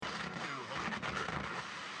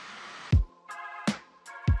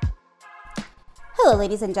Hello,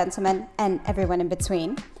 ladies and gentlemen, and everyone in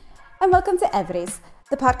between, and welcome to Evries,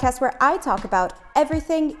 the podcast where I talk about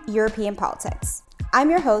everything European politics.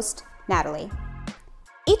 I'm your host, Natalie.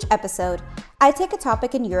 Each episode, I take a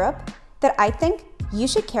topic in Europe that I think you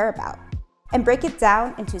should care about and break it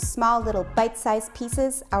down into small little bite-sized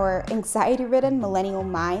pieces our anxiety-ridden millennial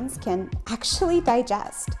minds can actually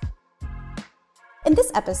digest. In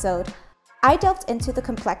this episode, I delved into the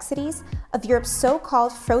complexities of Europe's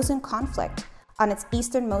so-called frozen conflict on its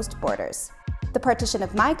easternmost borders, the partition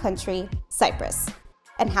of my country, Cyprus,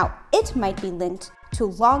 and how it might be linked to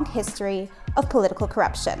a long history of political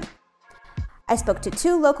corruption. I spoke to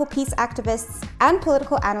two local peace activists and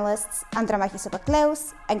political analysts, Andromachi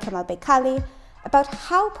Sophocleous and Kemal Beykali, about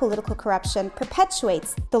how political corruption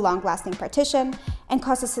perpetuates the long-lasting partition and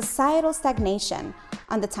causes societal stagnation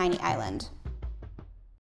on the tiny island.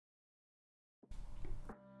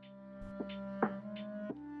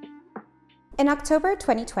 In October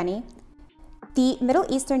 2020, the Middle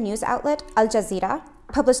Eastern news outlet Al Jazeera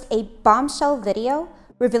published a bombshell video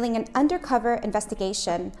revealing an undercover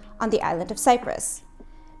investigation on the island of Cyprus.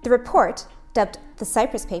 The report, dubbed the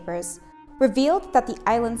Cyprus Papers, revealed that the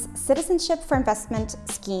island's Citizenship for Investment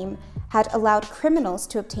scheme had allowed criminals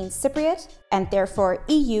to obtain Cypriot and therefore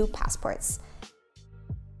EU passports.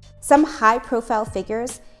 Some high-profile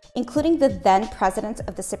figures, including the then president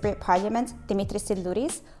of the Cypriot parliament, Dimitris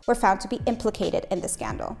Silouris, were found to be implicated in the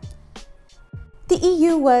scandal. The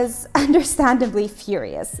EU was understandably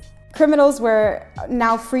furious. Criminals were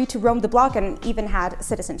now free to roam the bloc and even had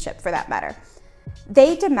citizenship for that matter.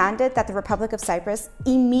 They demanded that the Republic of Cyprus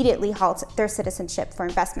immediately halt their Citizenship for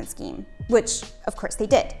Investment scheme, which of course they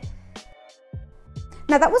did.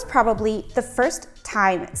 Now that was probably the first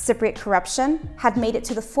time Cypriot corruption had made it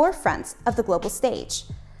to the forefront of the global stage.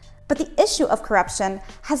 But the issue of corruption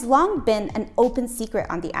has long been an open secret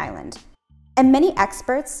on the island. And many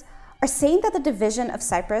experts are saying that the division of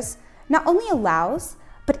Cyprus not only allows,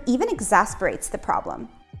 but even exasperates the problem.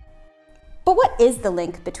 But what is the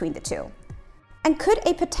link between the two? And could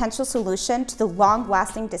a potential solution to the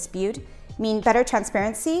long-lasting dispute mean better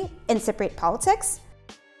transparency in Cypriot politics?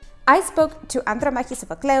 I spoke to Andromachi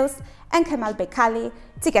Sophocleous and Kemal Beykali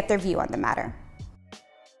to get their view on the matter.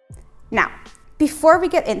 Now, before we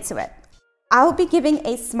get into it, I'll be giving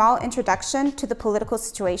a small introduction to the political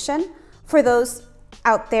situation for those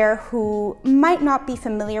out there who might not be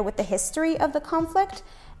familiar with the history of the conflict,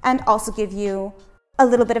 and also give you a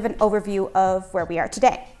little bit of an overview of where we are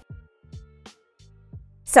today.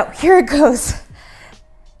 So here it goes.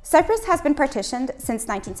 Cyprus has been partitioned since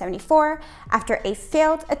 1974 after a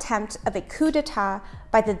failed attempt of a coup d'etat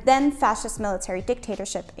by the then fascist military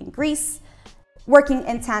dictatorship in Greece, working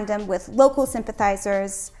in tandem with local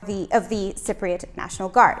sympathizers of the Cypriot National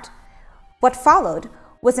Guard. What followed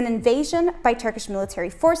was an invasion by Turkish military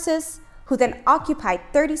forces, who then occupied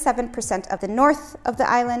 37% of the north of the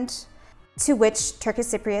island, to which Turkish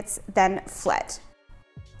Cypriots then fled.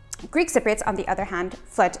 Greek Cypriots, on the other hand,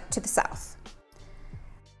 fled to the south.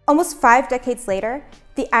 Almost 5 decades later,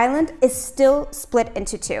 the island is still split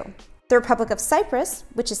into two. The Republic of Cyprus,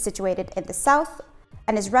 which is situated in the south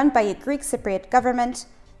and is run by a Greek Cypriot government,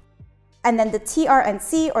 and then the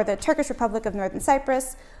TRNC, or the Turkish Republic of Northern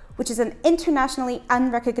Cyprus, which is an internationally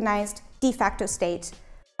unrecognized de facto state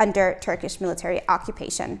under Turkish military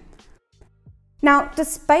occupation. Now,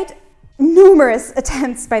 despite numerous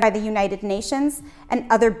attempts by the United Nations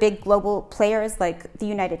and other big global players like the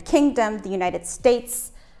United Kingdom, the United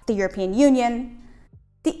States, the European Union,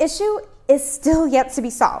 the issue is still yet to be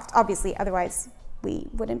solved, obviously, otherwise we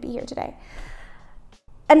wouldn't be here today.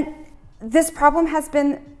 And this problem has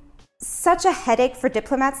been such a headache for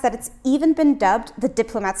diplomats that it's even been dubbed the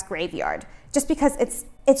diplomat's graveyard, just because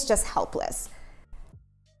it's just helpless.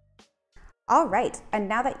 All right, and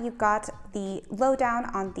now that you've got the lowdown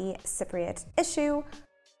on the Cypriot issue,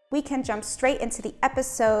 we can jump straight into the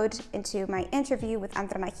episode, into my interview with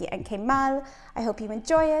Andromachi and Kemal. I hope you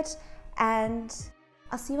enjoy it, and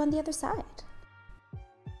I'll see you on the other side.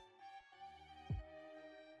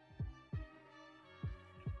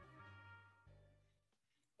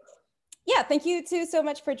 Yeah, thank you two so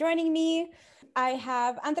much for joining me. I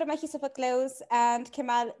have Andromachi Sophocleous and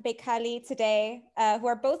Kemal Beykali today, who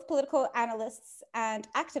are both political analysts and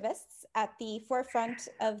activists at the forefront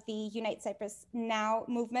of the Unite Cyprus Now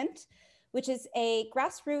movement, which is a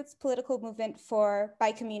grassroots political movement for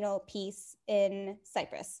bicommunal peace in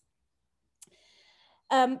Cyprus.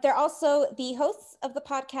 They're also the hosts of the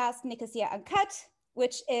podcast Nicosia Uncut,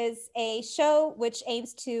 which is a show which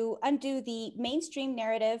aims to undo the mainstream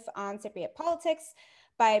narrative on Cypriot politics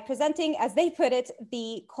by presenting, as they put it,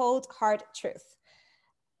 the cold, hard truth.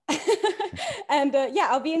 And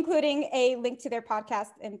I'll be including a link to their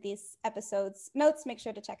podcast in this episode's notes. Make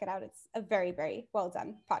sure to check it out. It's a very, very well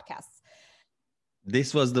done podcast.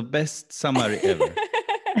 This was the best summary ever.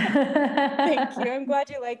 Thank you. I'm glad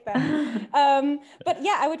you like that. But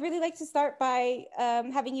I would really like to start by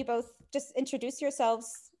having you both just introduce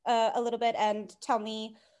yourselves a little bit and tell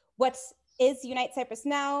me what is Unite Cyprus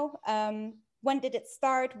Now? When did it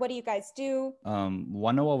start? What do you guys do?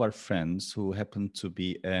 One of our friends who happened to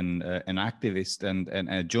be an activist and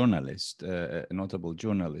a journalist, a notable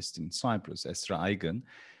journalist in Cyprus, Esra Aygun,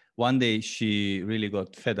 one day she really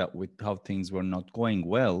got fed up with how things were not going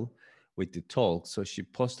well with the talk. So she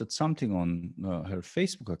posted something on her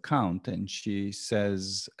Facebook account, and she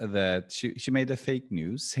says that she made a fake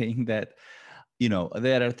news saying that,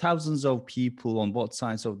 there are thousands of people on both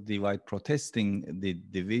sides of the divide protesting the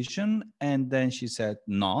division. And then she said,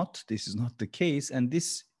 this is not the case. And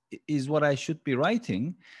this is what I should be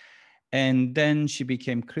writing. And then she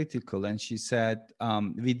became critical and she said,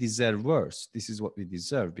 we deserve worse. This is what we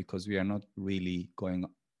deserve because we are not really going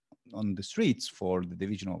on the streets for the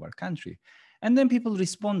division of our country. And then people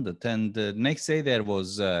responded. And the next day there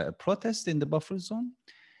was a protest in the buffer zone.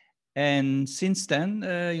 And since then,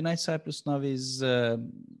 Unite Cyprus Now is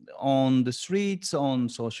on the streets, on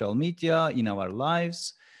social media, in our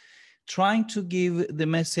lives, trying to give the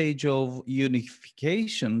message of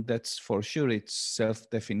unification. That's for sure, it's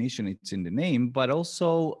self-definition, it's in the name, but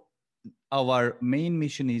also our main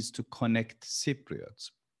mission is to connect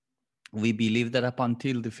Cypriots. We believe that up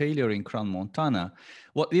until the failure in Crans-Montana,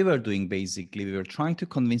 what we were doing basically, we were trying to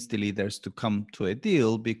convince the leaders to come to a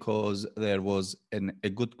deal because there was a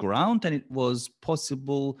good ground and it was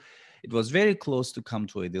possible, it was very close to come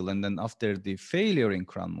to a deal. And then after the failure in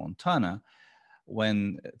Crans-Montana,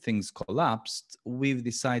 when things collapsed, we've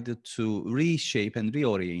decided to reshape and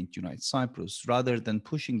reorient Unite Cyprus. Rather than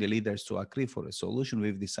pushing the leaders to agree for a solution,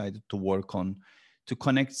 we've decided to work on to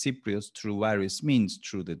connect Cypriots through various means,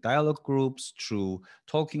 through the dialogue groups, through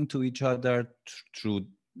talking to each other, through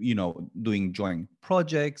doing joint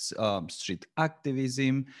projects, street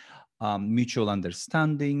activism, mutual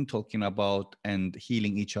understanding, talking about and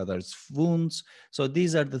healing each other's wounds. So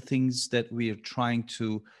these are the things that we are trying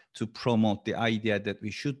to promote, the idea that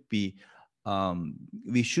we should be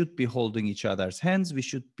holding each other's hands, we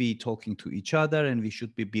should be talking to each other, and we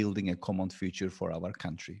should be building a common future for our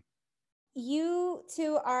country. You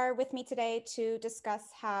two are with me today to discuss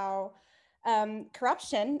how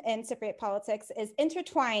corruption in Cypriot politics is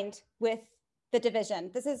intertwined with the division.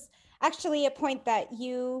 This is actually a point that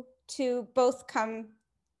you two both come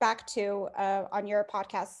back to on your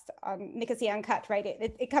podcast on Nicosia Uncut, right?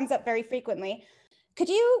 It comes up very frequently. Could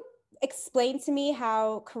you explain to me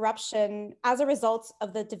how corruption as a result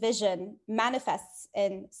of the division manifests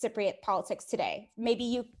in Cypriot politics today? Maybe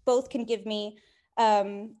you both can give me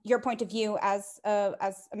your point of view as a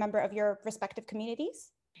member of your respective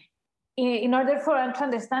communities? In order for one to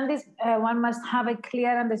understand this, one must have a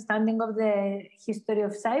clear understanding of the history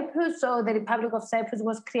of Cyprus. So the Republic of Cyprus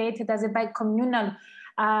was created as a bicommunal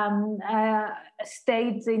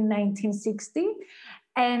state in 1960.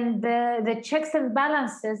 And the checks and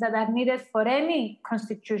balances that are needed for any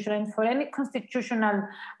constitution and for any constitutional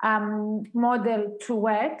model to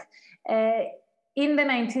work in the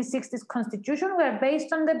 1960s constitution were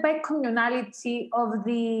based on the bicommunality of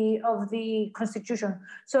the constitution.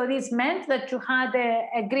 So this meant that you had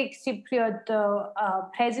a Greek Cypriot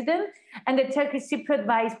president and a Turkish Cypriot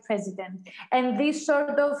vice president. And these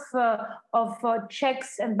sort of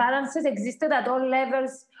checks and balances existed at all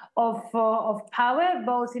levels of power,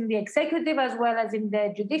 both in the executive as well as in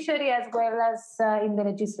the judiciary, as well as in the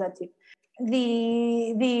legislative.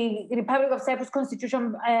 The Republic of Cyprus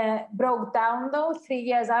constitution broke down, though, 3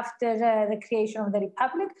 years after the creation of the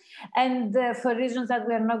Republic. And for reasons that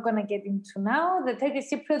we're not going to get into now, the Turkish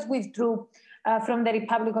Cypriots withdrew from the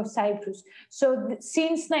Republic of Cyprus. So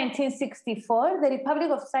since 1964, the Republic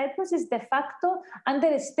of Cyprus is de facto under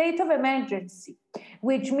a state of emergency,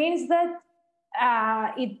 which means that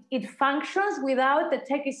it functions without the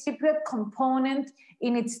Turkish Cypriot component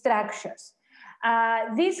in its structures.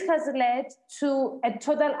 This has led to a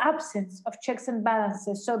total absence of checks and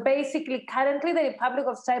balances. So basically, currently, the Republic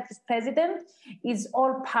of Cyprus president is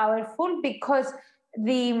all powerful because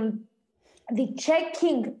the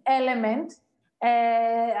checking element,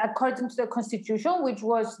 according to the constitution, which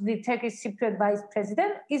was the Turkish Cypriot vice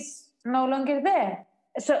president, is no longer there.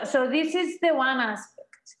 So this is the one aspect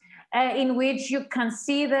in which you can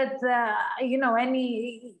see that,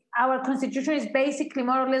 our constitution is basically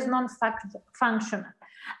more or less non-functional.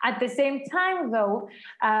 At the same time, though,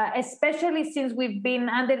 especially since we've been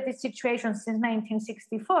under this situation since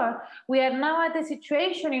 1964, we are now at a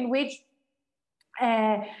situation in which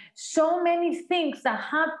so many things that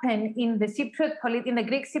happen in the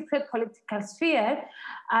Greek Cypriot political sphere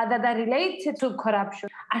that are related to corruption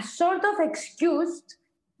are sort of excused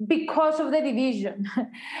because of the division.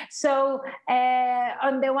 So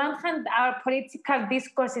on the one hand, our political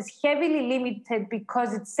discourse is heavily limited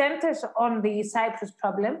because it centers on the Cyprus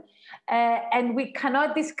problem. And we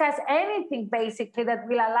cannot discuss anything basically that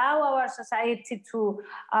will allow our society to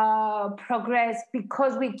progress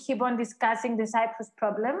because we keep on discussing the Cyprus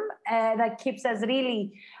problem that keeps us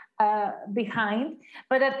really behind.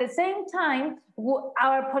 But at the same time,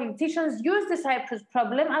 our politicians use the Cyprus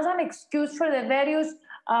problem as an excuse for the various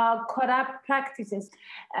corrupt practices.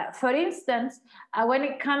 For instance, when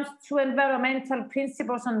it comes to environmental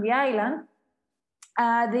principles on the island,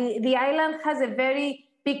 the island has a very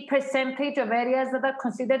big percentage of areas that are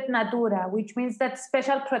considered Natura, which means that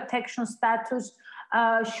special protection status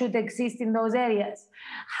should exist in those areas.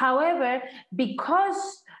 However,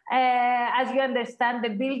 because as you understand, the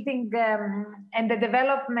building and the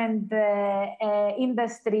development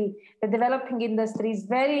industry, the developing industry is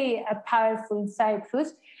very powerful in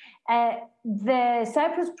Cyprus. The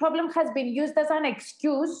Cyprus problem has been used as an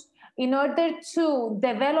excuse in order to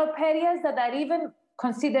develop areas that are even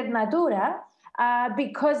considered Natura,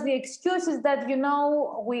 because the excuse is that,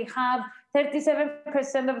 we have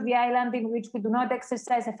 37% of the island in which we do not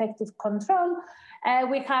exercise effective control.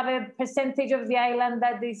 We have a percentage of the island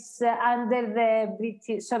that is under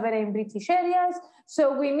the sovereign British areas.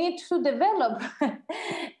 So we need to develop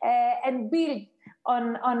and build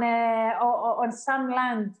on some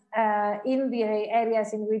land in the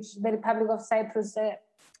areas in which the Republic of Cyprus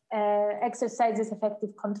exercises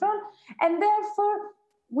effective control. And therefore,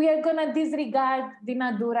 we are going to disregard the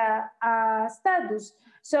Natura status.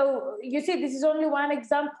 So you see, this is only one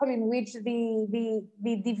example in which the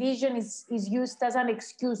division is used as an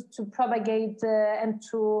excuse to propagate and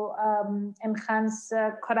to enhance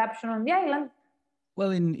corruption on the island.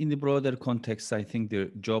 Well, in the broader context, I think the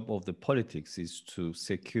job of the politics is to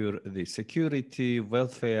secure the security,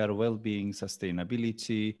 welfare, well-being,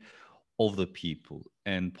 sustainability of the people.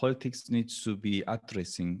 And politics needs to be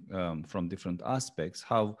addressing from different aspects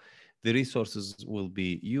how the resources will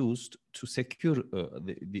be used to secure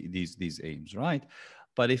these aims, right?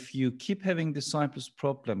 But if you keep having the Cyprus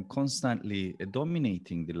problem constantly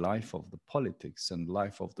dominating the life of the politics and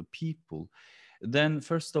life of the people, then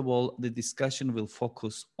first of all, the discussion will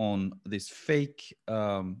focus on this fake,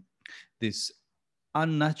 this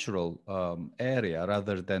unnatural area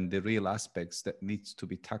rather than the real aspects that needs to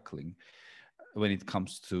be tackling when it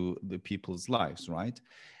comes to the people's lives, right?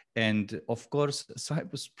 And of course,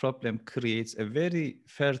 Cyprus problem creates a very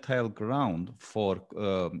fertile ground for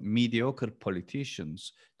mediocre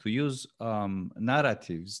politicians to use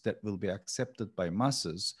narratives that will be accepted by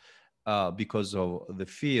masses because of the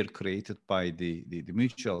fear created by the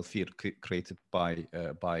mutual fear created by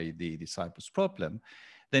the Cyprus problem.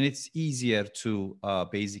 Then it's easier to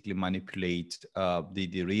basically manipulate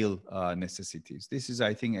the real necessities. This is,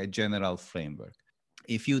 I think, a general framework.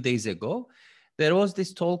 A few days ago, there was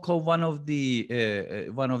this talk of one of the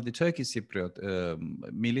Turkish Cypriot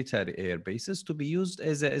military air bases to be used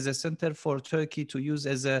as a center for Turkey to use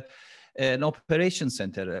as an operation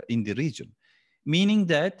center in the region, meaning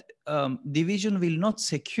that division will not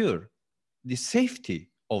secure the safety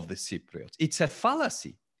of the Cypriots. It's a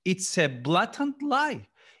fallacy. It's a blatant lie.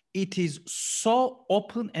 It is so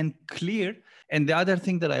open and clear. And the other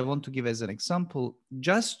thing that I want to give as an example,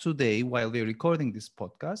 just today, while we're recording this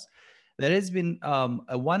podcast, there has been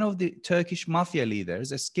one of the Turkish mafia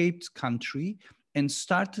leaders escaped country and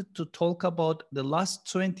started to talk about the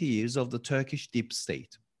last 20 years of the Turkish deep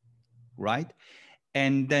state, right?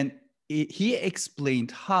 And then he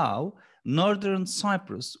explained how Northern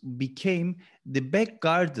Cyprus became the back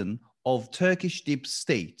garden of Turkish deep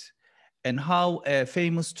state, and how a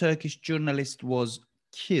famous Turkish journalist was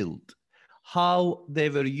killed, how they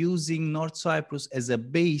were using North Cyprus as a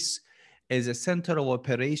base, as a center of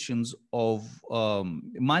operations of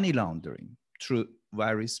money laundering through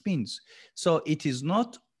various means. So it is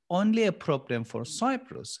not only a problem for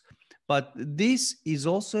Cyprus, but this is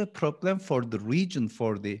also a problem for the region,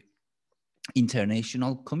 for the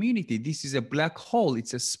international community. This is a black hole.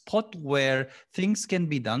 It's a spot where things can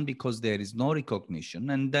be done because there is no recognition.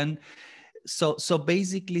 And then, so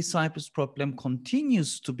basically Cyprus problem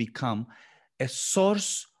continues to become a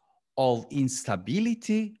source of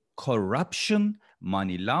instability, corruption,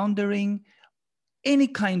 money laundering, any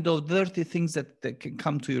kind of dirty things that can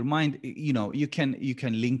come to your mind, you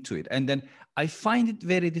can link to it. And then I find it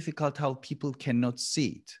very difficult how people cannot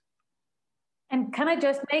see it. And can I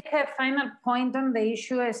just make a final point on the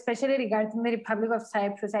issue, especially regarding the Republic of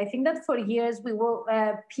Cyprus? I think that for years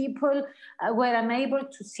people were unable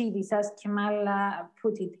to see this, as Kemal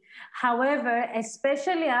put it. However,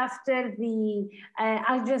 especially after the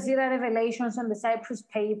Al Jazeera revelations on the Cyprus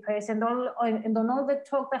papers and on all the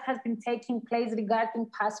talk that has been taking place regarding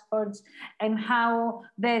passports and how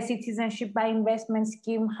the citizenship by investment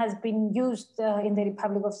scheme has been used in the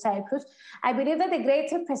Republic of Cyprus, I believe that a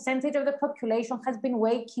greater percentage of the population has been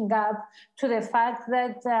waking up to the fact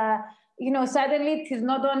that suddenly it is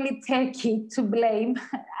not only Turkey to blame,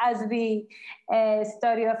 as the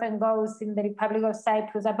story often goes in the Republic of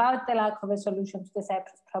Cyprus about the lack of a solution to the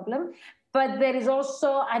Cyprus problem, but there is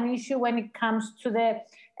also an issue when it comes to the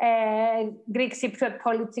Greek Cypriot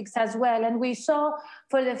politics as well. And we saw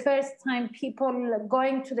for the first time people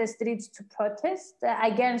going to the streets to protest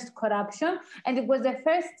against corruption. And it was the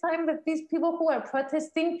first time that these people who were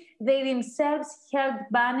protesting, they themselves held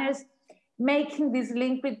banners making this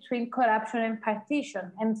link between corruption and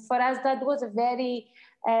partition. And for us, that was a very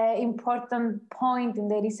important point in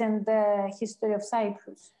the recent history of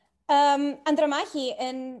Cyprus. Andromachi,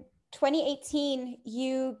 in 2018,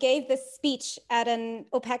 you gave this speech at an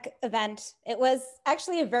OPEC event. It was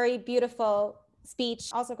actually a very beautiful speech.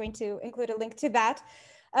 Also going to include a link to that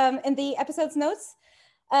in the episode's notes.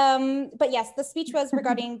 But yes, the speech was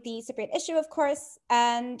regarding the Cypriot issue, of course.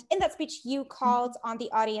 And in that speech, you called on the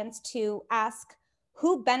audience to ask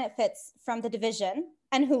who benefits from the division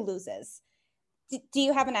and who loses. Do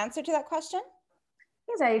you have an answer to that question?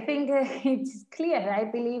 Yes, I think it's clear. I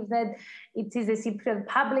believe that it is the Cypriot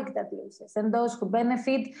public that loses, and those who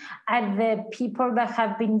benefit are the people that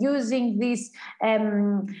have been using this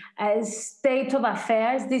state of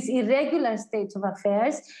affairs, this irregular state of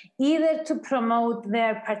affairs, either to promote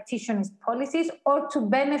their partitionist policies or to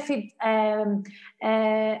benefit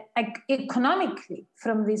economically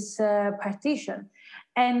from this partition.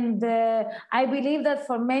 And I believe that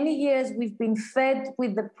for many years we've been fed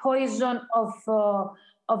with the poison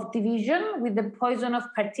of division, with the poison of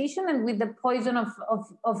partition, and with the poison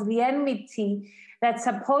of the enmity that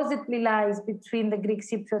supposedly lies between the Greek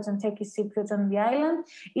Cypriots and Turkish Cypriots on the island,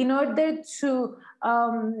 in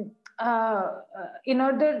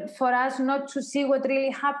order for us not to see what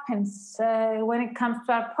really happens when it comes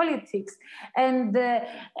to our politics. And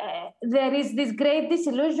there is this great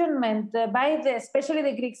disillusionment by especially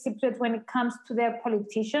the Greek Cypriots when it comes to their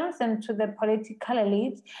politicians and to the political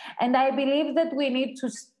elite. And I believe that we need to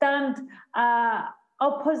stand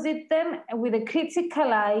opposite them with a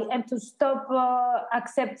critical eye and to stop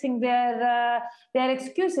accepting their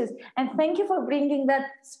excuses. And thank you for bringing that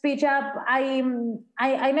speech up. I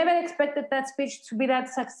never expected that speech to be that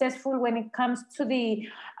successful when it comes to the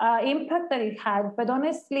impact that it had. But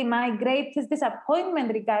honestly, my greatest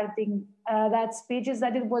disappointment regarding that speech is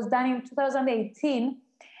that it was done in 2018.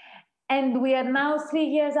 And we are now 3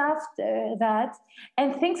 years after that,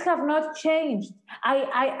 and things have not changed.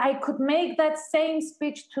 I could make that same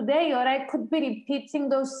speech today, or I could be repeating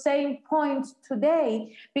those same points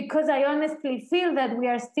today, because I honestly feel that we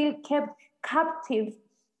are still kept captive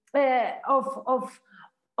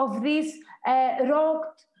of this rogue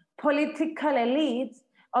political elite,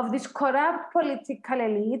 of this corrupt political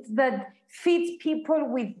elite that feeds people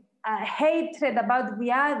with hatred about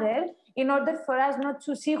the other, in order for us not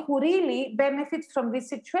to see who really benefits from this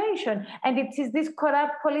situation. And it is this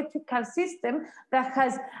corrupt political system that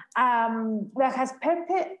has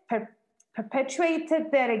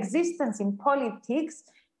perpetuated their existence in politics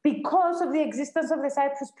because of the existence of the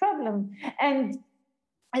Cyprus problem. And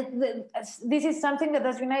this is something that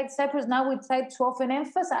as United Cyprus now we try to often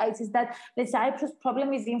emphasize, is that the Cyprus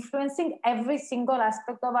problem is influencing every single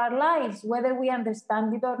aspect of our lives, whether we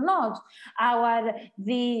understand it or not.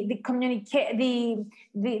 The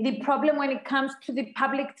problem when it comes to the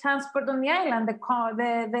public transport on the island,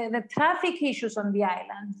 the traffic issues on the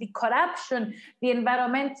island, the corruption, the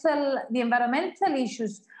environmental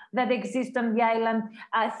issues that exist on the island,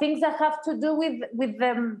 things that have to do with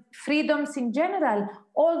the freedoms in general.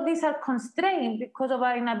 All these are constrained because of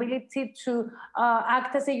our inability to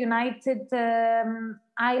act as a united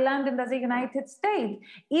island and as a united state.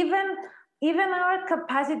 Even our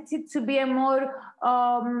capacity to be a more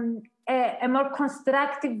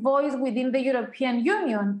constructive voice within the European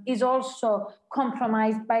Union is also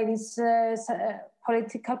compromised by this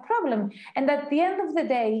political problem. And at the end of the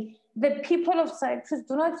day, the people of Cyprus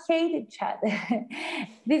do not hate each other.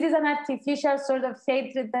 This is an artificial sort of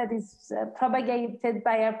hatred that is propagated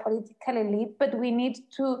by our political elite, but we need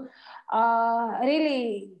to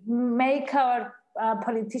really make our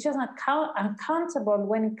politicians accountable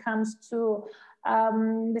when it comes to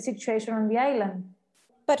the situation on the island.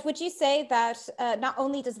 But would you say that not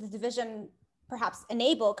only does the division perhaps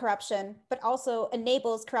enable corruption, but also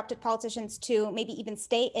enables corrupted politicians to maybe even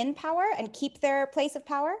stay in power and keep their place of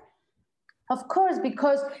power? Of course,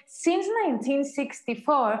 because since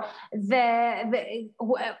 1964,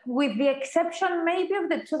 with the exception maybe of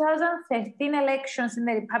the 2013 elections in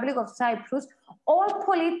the Republic of Cyprus, all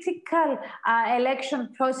political election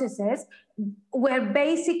processes were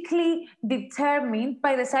basically determined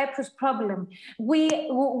by the Cyprus problem. We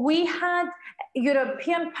had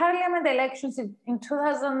European Parliament elections in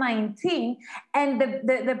 2019, and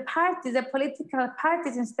the political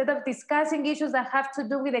parties, instead of discussing issues that have to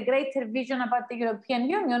do with a greater vision about the European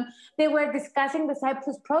Union, they were discussing the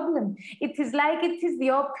Cyprus problem. It is like it is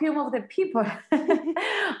the opium of the people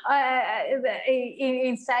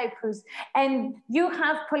in Cyprus. And you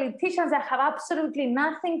have politicians that have absolutely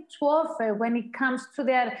nothing to offer when it comes to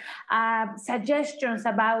their suggestions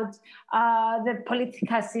about the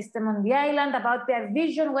political system on the island, about their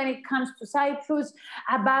vision when it comes to Cyprus,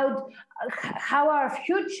 about how our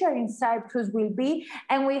future in Cyprus will be.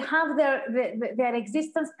 And we have their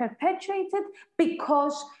existence perpetuated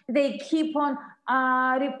because they keep on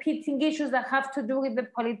repeating issues that have to do with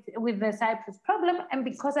the Cyprus problem, and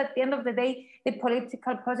because at the end of the day, the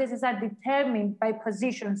political processes are determined by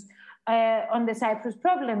positions on the Cyprus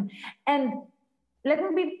problem. And let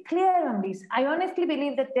me be clear on this. I honestly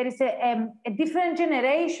believe that there is a different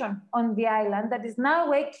generation on the island that is now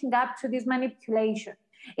waking up to this manipulation.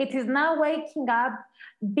 It is now waking up,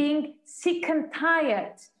 being sick and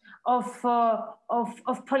tired of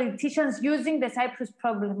politicians using the Cyprus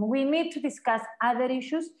problem. We need to discuss other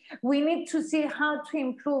issues. We need to see how to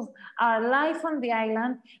improve our life on the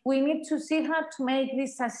island. We need to see how to make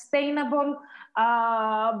this sustainable,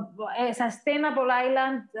 a sustainable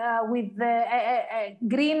island with a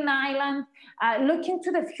green island, looking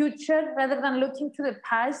to the future rather than looking to the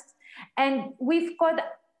past. And we've got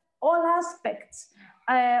all aspects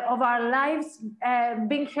of our lives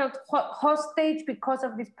being held hostage because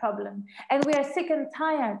of this problem. And we are sick and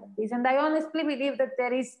tired of this. And I honestly believe that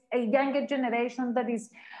there is a younger generation that is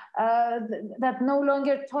that no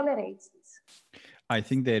longer tolerates this. I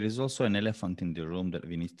think there is also an elephant in the room that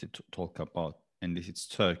we need to talk about, and this is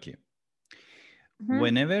Turkey. Mm-hmm.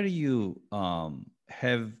 Whenever you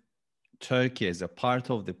have Turkey as a part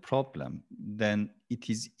of the problem, then it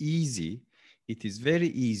is very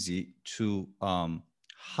easy to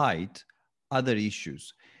hide other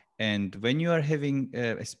issues. And when you are having,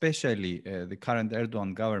 especially the current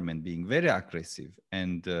Erdogan government being very aggressive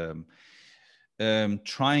and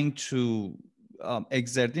trying to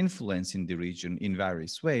exert influence in the region in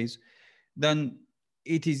various ways, then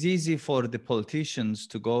it is easy for the politicians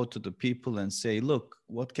to go to the people and say, look,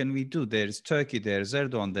 what can we do? There's Turkey, there's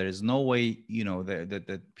Erdogan, there is no way, you know,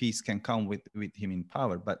 that peace can come with him in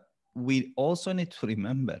power. But we also need to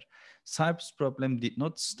remember, Cyprus problem did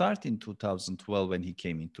not start in 2012 when he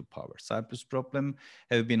came into power. Cyprus problem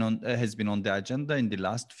has been on the agenda in the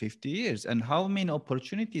last 50 years. And how many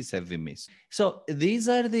opportunities have we missed? So these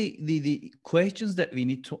are the questions that we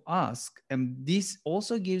need to ask. And this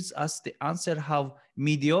also gives us the answer how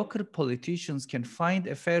mediocre politicians can find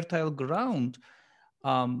a fertile ground,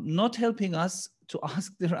 not helping us to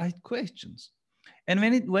ask the right questions. And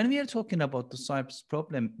when we are talking about the Cyprus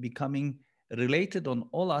problem becoming related on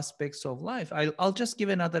all aspects of life, I'll just give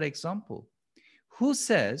another example. Who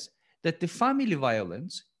says that the family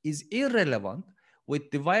violence is irrelevant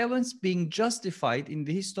with the violence being justified in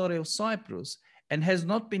the history of Cyprus and has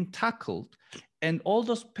not been tackled, and all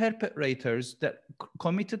those perpetrators that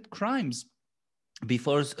committed crimes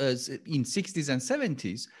before in 60s and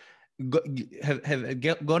 70s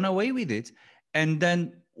have gone away with it, and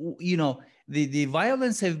then, you know, the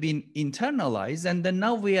violence have been internalized, and then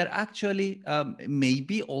now we are actually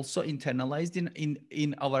maybe also internalized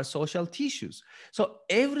in our social tissues. So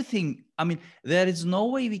everything, I mean, there is no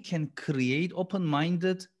way we can create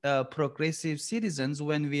open-minded, progressive citizens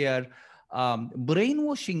when we are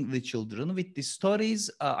brainwashing the children with the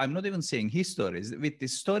stories, I'm not even saying histories, with the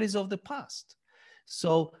stories of the past.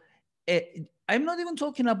 So I'm not even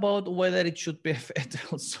talking about whether it should be a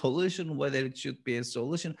federal solution, whether it should be a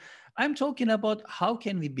solution. I'm talking about how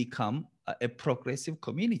can we become a progressive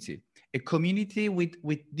community, a community with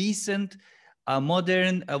decent,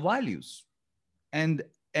 modern values, and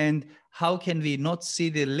how can we not see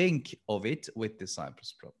the link of it with the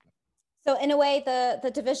Cyprus problem? So in a way,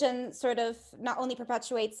 the division sort of not only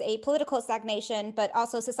perpetuates a political stagnation, but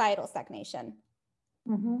also societal stagnation.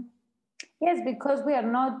 Mm-hmm. Yes, because we are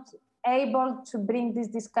not able to bring these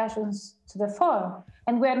discussions to the fore.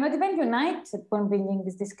 And we are not even united when bringing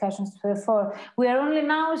these discussions to the fore. We are only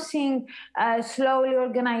now seeing slowly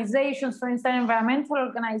organizations, for instance, environmental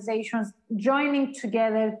organizations, joining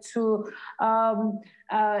together to,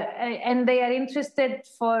 and they are interested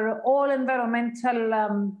for all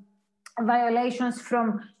environmental violations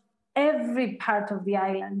from every part of the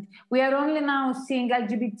island. We are only now seeing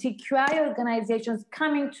LGBTQI organizations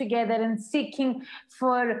coming together and seeking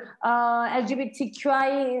for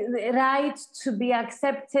LGBTQI rights to be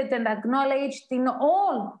accepted and acknowledged in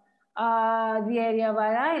all the area of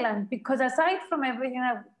our island. Because aside from everything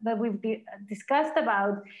that we've discussed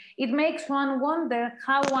about, it makes one wonder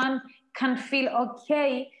how one can feel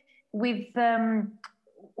okay with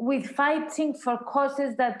fighting for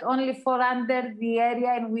causes that only fall under the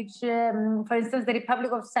area in which, for instance, the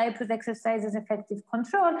Republic of Cyprus exercises effective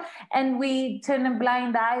control, and we turn a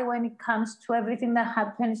blind eye when it comes to everything that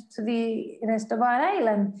happens to the rest of our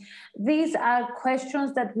island. These are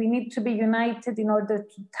questions that we need to be united in order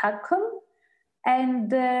to tackle. And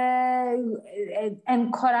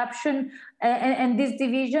corruption and this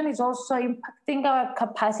division is also impacting our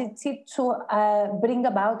capacity to bring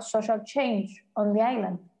about social change on the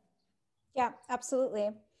island. Yeah, absolutely.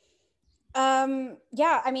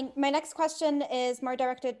 Yeah, I mean, my next question is more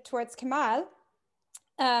directed towards Kemal.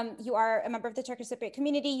 You are a member of the Turkish Cypriot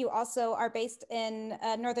community. You also are based in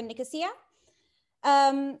northern Nicosia.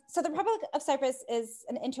 So the Republic of Cyprus is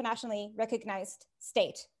an internationally recognized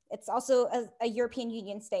state. It's also a European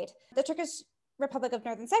Union state. The Turkish Republic of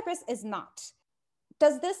Northern Cyprus is not.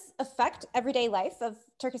 Does this affect everyday life of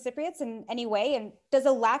Turkish Cypriots in any way? And does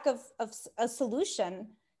a lack of a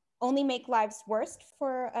solution only make lives worse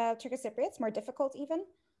for Turkish Cypriots, more difficult even?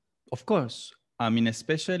 Of course. I mean,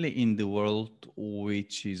 especially in the world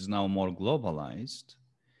which is now more globalized.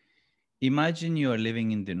 Imagine you are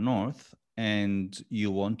living in the north and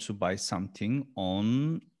you want to buy something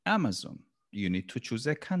on Amazon. You need to choose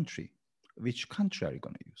a country. Which country are you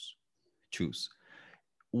going to choose?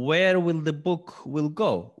 Where will the book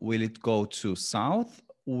go? Will it go to south?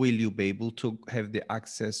 Will you be able to have the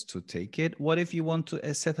access to take it? What if you want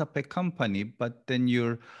to set up a company, but then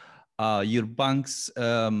your bank's,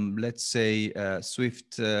 let's say,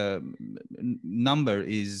 SWIFT number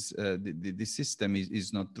is, the system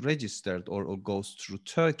is not registered or goes through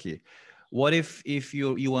Turkey? What if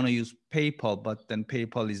you want to use PayPal, but then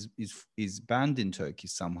PayPal is banned in Turkey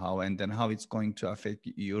somehow, and then how it's going to affect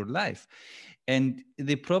your life? And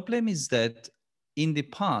the problem is that in the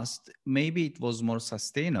past, maybe it was more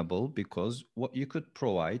sustainable because what you could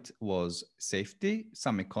provide was safety,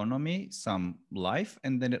 some economy, some life,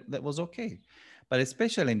 and then that was okay. But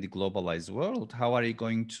especially in the globalized world, how are you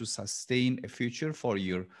going to sustain a future for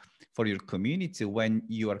your community when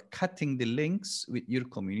you are cutting the links with your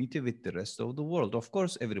community with the rest of the world? Of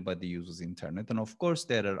course, everybody uses internet, and of course,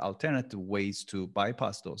 there are alternative ways to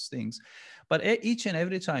bypass those things. But each and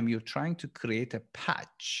every time you're trying to create a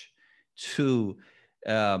patch to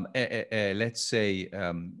let's say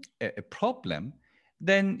a problem,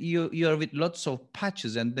 then you're with lots of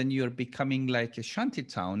patches, and then you're becoming like a shanty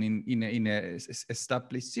town in a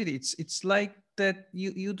established city. It's like that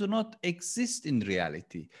you do not exist in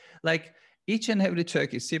reality. Like each and every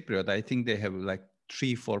Turkish Cypriot, I think they have like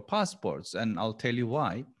 3-4 passports, and I'll tell you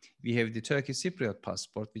why. We have the Turkish Cypriot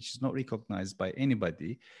passport, which is not recognized by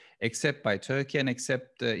anybody except by Turkey, and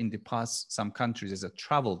except in the past some countries as a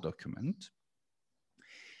travel document.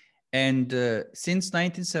 And since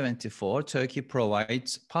 1974, Turkey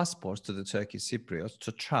provides passports to the Turkish Cypriots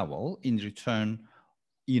to travel. In return,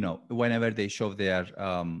 whenever they show their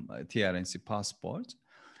TRNC passport,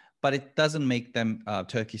 but it doesn't make them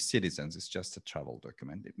Turkish citizens. It's just a travel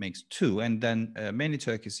document. It makes 2. And then many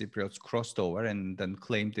Turkish Cypriots crossed over and then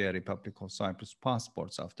claimed their Republic of Cyprus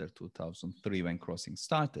passports after 2003 when crossing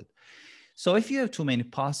started. So if you have too many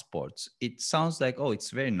passports, it sounds like, oh,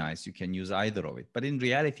 it's very nice, you can use either of it. But in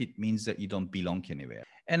reality, it means that you don't belong anywhere.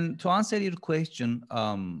 And to answer your question,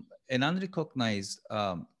 an unrecognized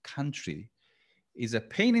country is a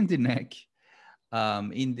pain in the neck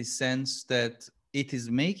in the sense that it is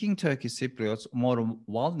making Turkish Cypriots more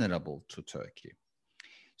vulnerable to Turkey.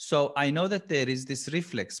 So I know that there is this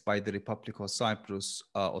reflex by the Republic of Cyprus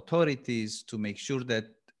authorities to make sure that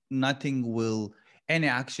any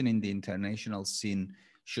action in the international scene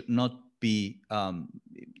should not be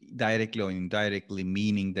directly or indirectly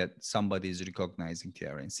meaning that somebody is recognizing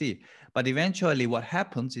TRNC. But eventually what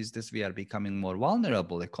happens is that we are becoming more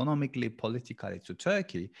vulnerable economically, politically to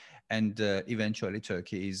Turkey. And eventually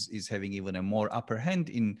Turkey is having even a more upper hand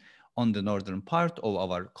on the northern part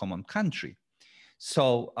of our common country.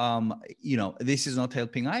 So, this is not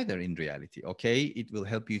helping either in reality, okay? It will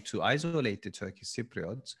help you to isolate the Turkish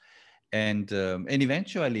Cypriots. And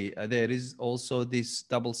eventually there is also this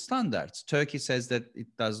double standards. Turkey says that it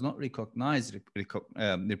does not recognize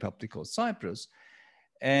Republic of Cyprus.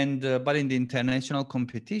 And but in the international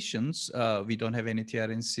competitions, we don't have any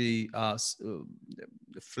TRNC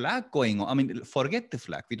flag going on. I mean, forget the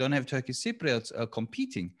flag. We don't have Turkish Cypriots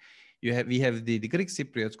competing. We have the Greek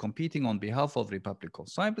Cypriots competing on behalf of Republic of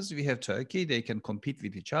Cyprus. We have Turkey. They can compete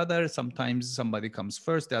with each other. Sometimes somebody comes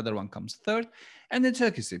first, the other one comes third. And the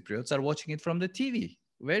Turkish Cypriots are watching it from the TV.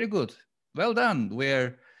 Very good. Well done.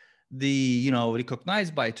 We're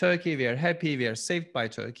recognized by Turkey. We are happy. We are saved by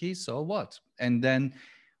Turkey. So what? And then,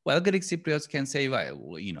 well, Greek Cypriots can say,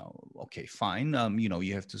 well, okay, fine.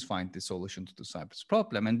 You have to find the solution to the Cyprus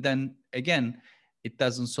problem. And then again, it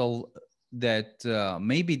doesn't solve that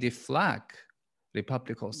maybe the flag,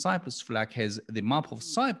 Republic of Cyprus flag, has the map of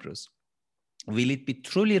Cyprus. Will it be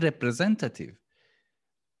truly representative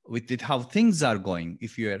with how things are going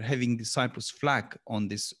if you are having the Cyprus flag on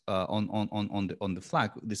this on the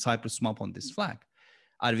flag, the Cyprus map on this flag?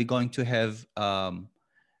 Are we going to have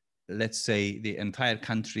let's say the entire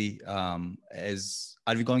country are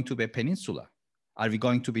we going to be a peninsula? Are we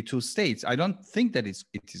going to be two states? I don't think that it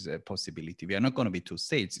is a possibility. We are not going to be two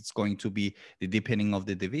states. It's going to be the deepening of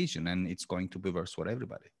the division, and it's going to be worse for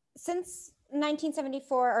everybody. Since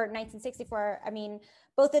 1974 or 1964, I mean,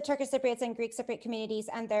 both the Turkish Cypriots and Greek Cypriot communities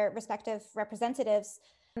and their respective representatives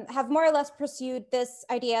have more or less pursued this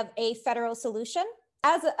idea of a federal solution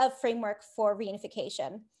as a framework for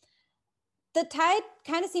reunification. The tide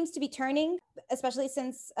kind of seems to be turning, especially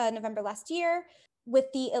since November last year, with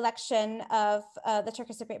the election of the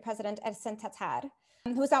Turkish Cypriot president, Ersin Tatar,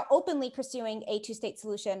 who is now openly pursuing a two-state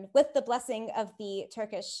solution with the blessing of the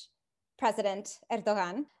Turkish president,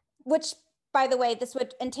 Erdogan, which, by the way, this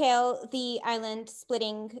would entail the island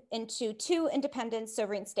splitting into two independent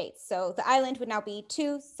sovereign states. So the island would now be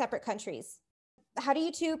two separate countries. How do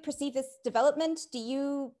you two perceive this development? Do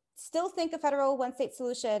you still think a federal one-state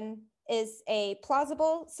solution is a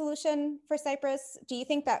plausible solution for Cyprus? Do you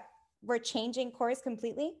think that we're changing course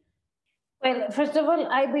completely? Well, first of all,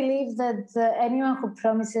 I believe that anyone who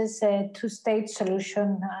promises a two-state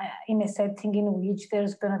solution in a setting in which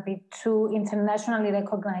there's going to be two internationally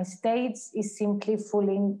recognized states is simply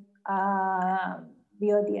fooling the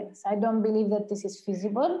audience. I don't believe that this is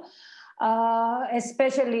feasible,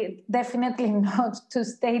 definitely not two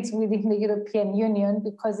states within the European Union,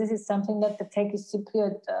 because this is something that the Turkish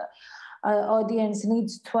Cypriot audience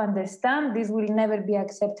needs to understand. This will never be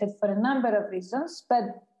accepted for a number of reasons, but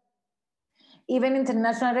even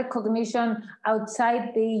international recognition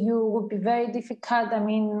outside the EU would be very difficult. I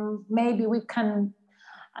mean, maybe we can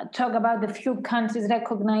talk about the few countries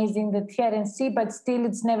recognizing the TRNC, but still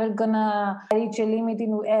it's never gonna reach a limit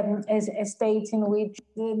in a state in which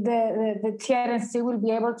the TRNC will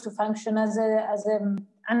be able to function as an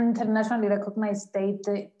internationally recognized state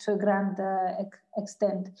to a grand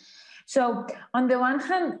extent. So on the one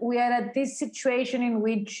hand, we are at this situation in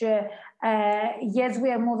which, yes,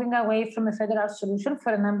 we are moving away from a federal solution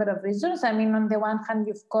for a number of reasons. I mean, on the one hand,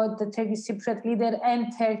 you've got the Turkish Cypriot leader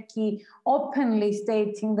and Turkey openly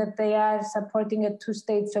stating that they are supporting a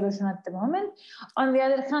two-state solution at the moment. On the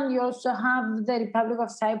other hand, you also have the Republic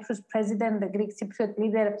of Cyprus president, the Greek Cypriot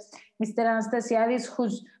leader, Mr. Anastasiadis,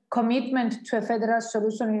 whose commitment to a federal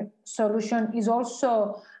solution is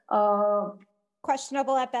also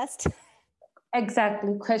questionable at best.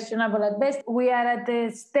 Exactly, questionable at best. We are at the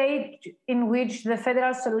stage in which the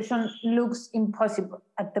federal solution looks impossible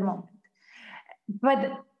at the moment.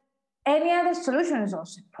 But any other solution is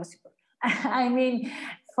also impossible. I mean,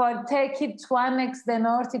 for Turkey to annex the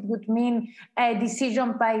north, it would mean a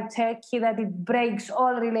decision by Turkey that it breaks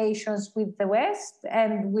all relations with the West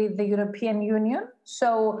and with the European Union.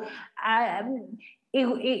 So I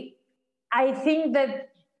think that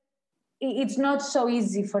it's not so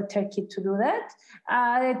easy for Turkey to do that.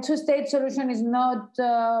 A two-state solution is not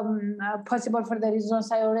possible for the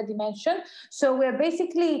reasons I already mentioned. So we're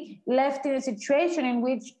basically left in a situation in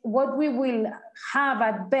which what we will have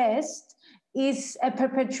at best is a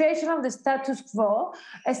perpetuation of the status quo,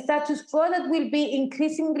 a status quo that will be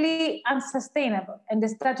increasingly unsustainable, and the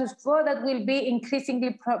status quo that will be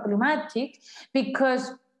increasingly problematic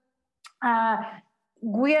because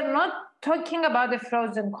we are not talking about a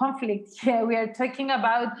frozen conflict here. We are talking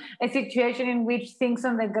about a situation in which things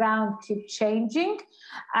on the ground keep changing.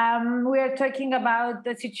 We are talking about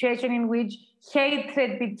the situation in which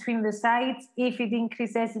hatred between the sides, if it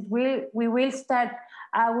increases, we will start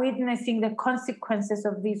witnessing the consequences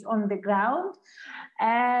of this on the ground.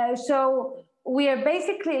 So we are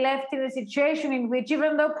basically left in a situation in which,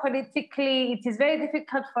 even though politically it is very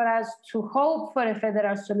difficult for us to hope for a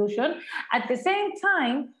federal solution, at the same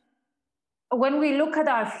time, when we look at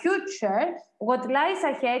our future, what lies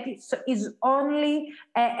ahead is only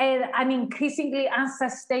an increasingly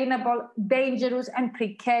unsustainable, dangerous, and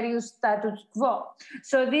precarious status quo.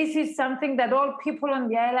 So this is something that all people on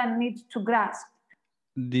the island need to grasp.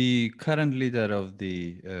 The current leader of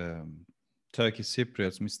the Turkish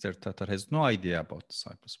Cypriots, Mr. Tatar, has no idea about the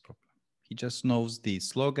Cyprus problem. He just knows the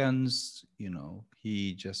slogans,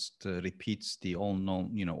 he just repeats the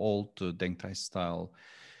all-known, old Denktash style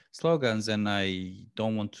slogans. And I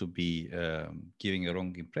don't want to be giving a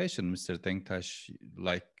wrong impression. Mr. Denktash,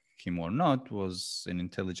 like him or not, was an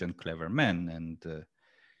intelligent, clever man. And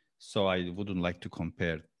so I wouldn't like to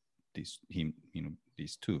compare these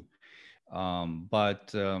two.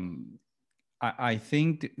 But I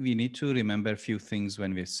think we need to remember a few things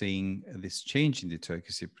when we're seeing this change in the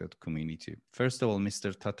Turkish Cypriot community. First of all,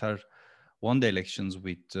 Mr. Tatar won the elections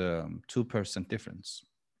with 2% difference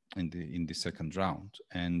in the second round,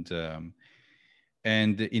 and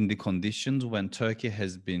in the conditions when Turkey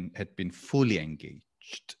had been fully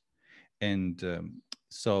engaged. And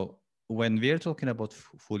so when we are talking about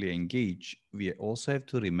fully engaged, we also have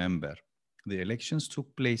to remember the elections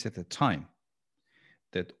took place at a time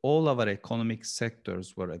that all our economic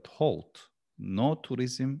sectors were at halt. No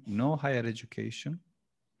tourism, no higher education.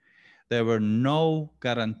 There were no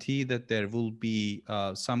guarantee that there will be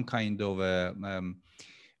some kind of a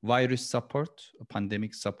virus support, a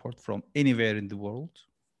pandemic support from anywhere in the world,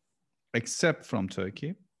 except from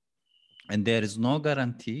Turkey. And there is no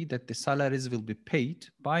guarantee that the salaries will be paid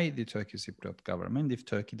by the Turkish Cypriot government if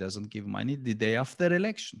Turkey doesn't give money the day after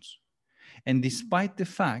elections. And despite the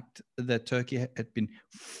fact that Turkey had been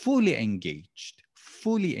fully engaged,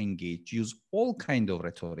 use all kinds of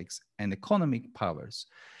rhetorics and economic powers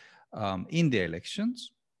in the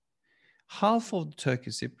elections, half of the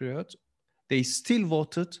Turkish Cypriots, they still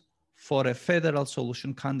voted for a federal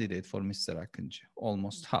solution candidate for Mr. Akıncı,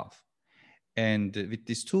 almost half. And with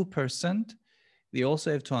this 2%, we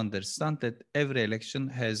also have to understand that every election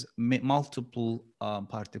has multiple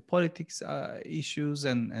party politics issues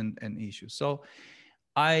and issues. So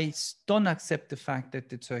I don't accept the fact that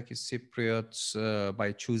the Turkish Cypriots,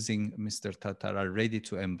 by choosing Mr. Tatar, are ready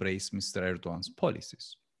to embrace Mr. Erdogan's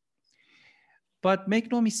policies. But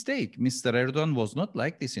make no mistake, Mr. Erdogan was not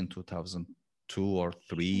like this in 2002 or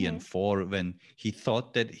 3 and 4 when he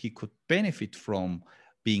thought that he could benefit from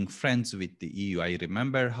being friends with the EU. I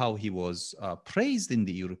remember how he was praised in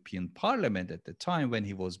the European Parliament at the time when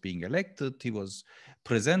he was being elected. He was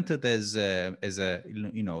presented as a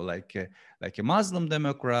Muslim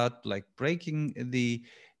Democrat, like breaking the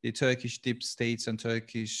Turkish deep states and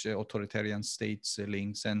Turkish authoritarian states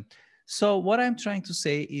links. And so what I'm trying to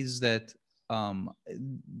say is that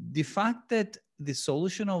the fact that the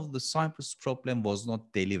solution of the Cyprus problem was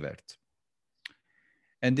not delivered,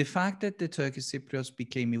 and the fact that the Turkish Cypriots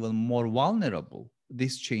became even more vulnerable,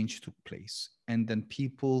 this change took place. And then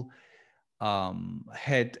people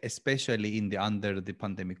had, especially under the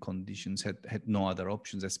pandemic conditions, had no other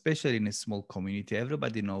options, especially in a small community.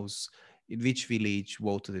 Everybody knows in which village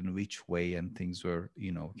voted in which way, and things were,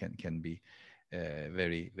 can be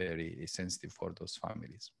very, very sensitive for those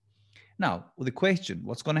families. Now, the question,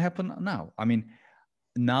 what's going to happen now? I mean,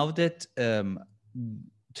 now that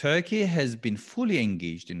Turkey has been fully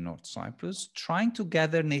engaged in North Cyprus, trying to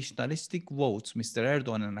gather nationalistic votes. Mr.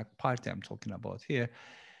 Erdogan and AK Party I'm talking about here,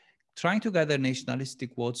 trying to gather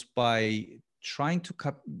nationalistic votes by trying to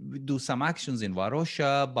do some actions in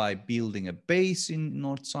Varosha, by building a base in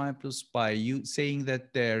North Cyprus, by saying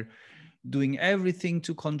that they're doing everything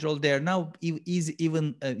to control. They're now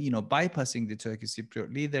even bypassing the Turkish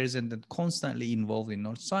Cypriot leaders and then constantly involved in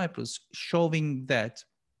North Cyprus, showing that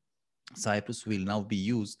Cyprus will now be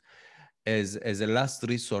used as a last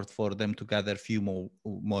resort for them to gather a few more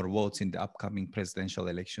votes in the upcoming presidential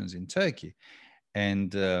elections in Turkey.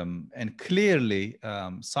 And clearly,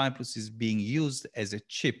 Cyprus is being used as a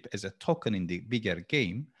chip, as a token in the bigger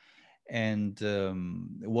game. And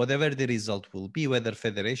whatever the result will be, whether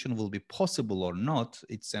federation will be possible or not,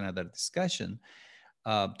 it's another discussion.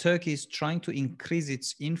 Turkey is trying to increase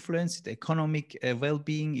its influence, its economic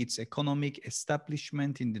well-being, its economic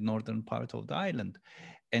establishment in the northern part of the island.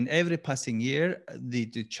 And every passing year, the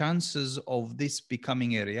chances of this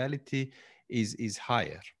becoming a reality is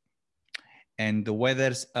higher. And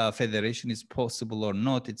whether federation is possible or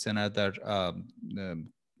not, it's another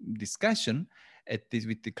discussion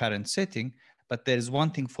with the current setting. But there is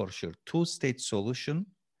one thing for sure: two-state solution,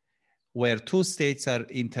 where two states are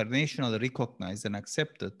internationally recognized and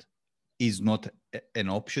accepted, is not an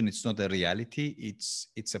option. It's not a reality.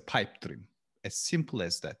 It's a pipe dream. As simple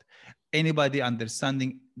as that. Anybody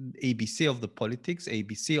understanding ABC of the politics,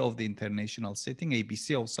 ABC of the international setting,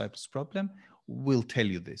 ABC of Cyprus problem will tell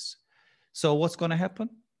you this. So what's going to happen?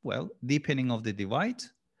 Well, deepening of the divide,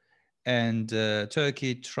 and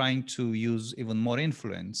Turkey trying to use even more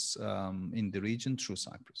influence in the region through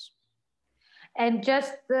Cyprus. And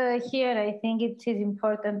just here, I think it is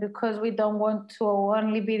important, because we don't want to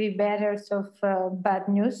only be the bearers of bad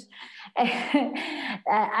news.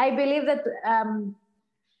 I believe that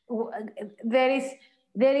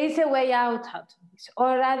there is a way out of this,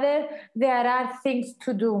 or rather, there are things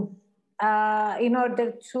to do in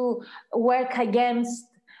order to work against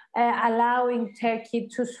allowing Turkey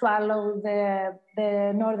to swallow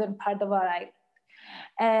the northern part of our island,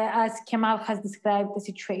 as Kemal has described the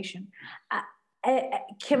situation.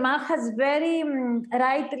 Kemal has very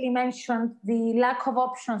rightly mentioned the lack of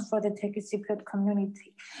options for the Turkish Cypriot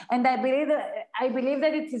community. And I believe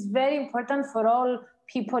that it is very important for all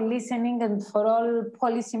people listening and for all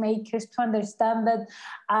policymakers to understand that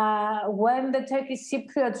when the Turkish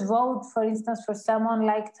Cypriots vote, for instance, for someone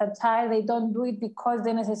like Tatar, they don't do it because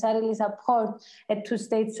they necessarily support a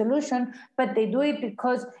two-state solution, but they do it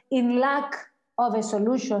because, in lack of a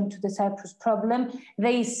solution to the Cyprus problem,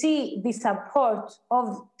 they see the support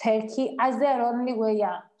of Turkey as their only way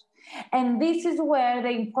out. And this is where the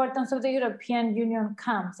importance of the European Union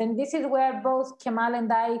comes. And this is where both Kemal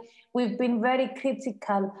and I, we've been very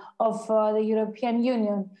critical of the European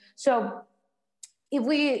Union. So if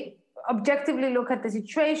we objectively look at the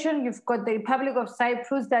situation, you've got the Republic of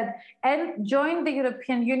Cyprus that joined the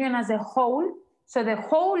European Union as a whole. So the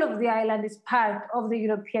whole of the island is part of the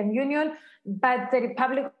European Union, but the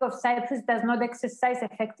Republic of Cyprus does not exercise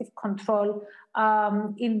effective control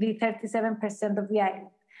in the 37% of the island.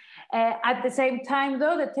 At the same time,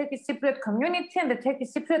 though, the Turkish Cypriot community and the Turkish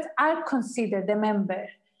Cypriots are considered a member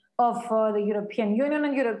of the European Union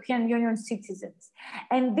and European Union citizens.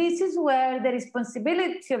 And this is where the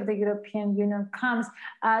responsibility of the European Union comes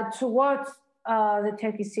towards the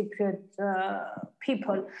Turkish Cypriot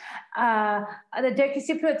people. The Turkish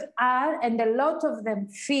Cypriots are, and a lot of them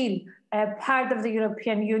feel, part of the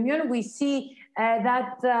European Union. We see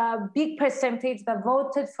that big percentage that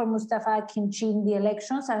voted for Mustafa Akinci in the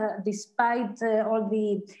elections, despite all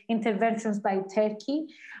the interventions by Turkey.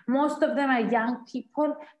 Most of them are young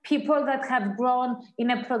people, people that have grown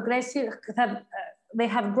in a progressive, they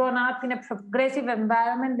have grown up in a progressive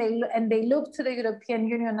environment, and they look to the European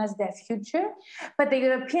Union as their future. But the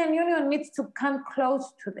European Union needs to come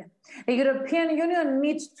close to them. The European Union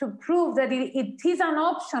needs to prove that it is an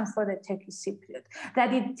option for the Turkish Cypriot,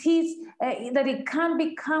 that it can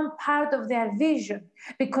become part of their vision.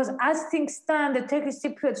 Because as things stand, the Turkish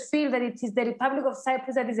Cypriots feel that it is the Republic of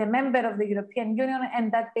Cyprus that is a member of the European Union, and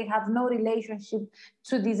that they have no relationship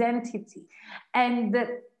to this entity. And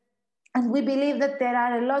we believe that there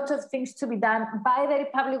are a lot of things to be done by the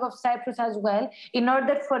Republic of Cyprus as well, in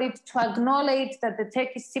order for it to acknowledge that the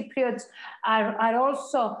Turkish Cypriots are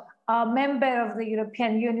also a member of the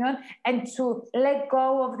European Union, and to let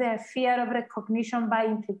go of their fear of recognition by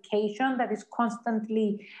implication that is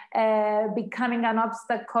constantly becoming an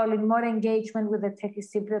obstacle in more engagement with the Turkish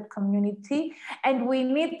Cypriot community. And we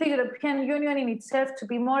need the European Union in itself to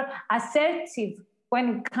be more assertive when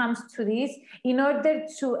it comes to this, in order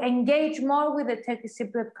to engage more with the Turkish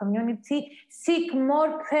Cypriot community, seek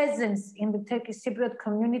more presence in the Turkish Cypriot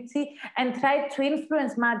community, and try to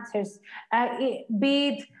influence matters, be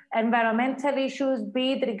it environmental issues,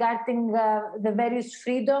 be it regarding the various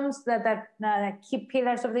freedoms that are key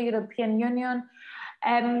pillars of the European Union.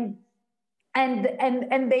 And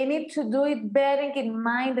they need to do it bearing in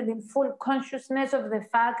mind and in full consciousness of the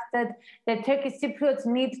fact that the Turkish Cypriots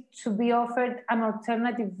need to be offered an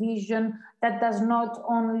alternative vision that does not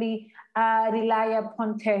only rely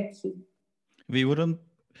upon Turkey. We wouldn't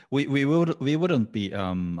be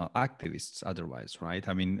activists otherwise, right?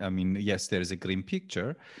 I mean, yes, there is a grim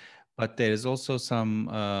picture, but there is also some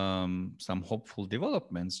hopeful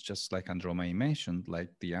developments, just like Andromae mentioned, like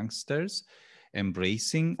the youngsters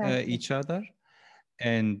embracing each other.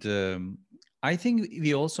 And I think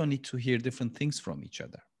we also need to hear different things from each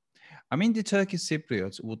other. I mean, the Turkish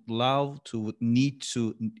Cypriots would need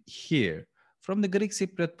to hear from the Greek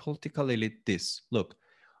Cypriot political elite this: look,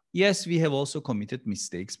 Yes, we have also committed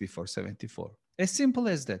mistakes before 74. As simple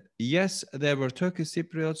as that. Yes, there were Turkish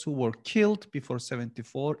Cypriots who were killed before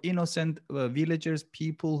 74, innocent villagers,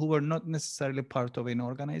 people who were not necessarily part of an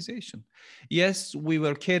organization. Yes, we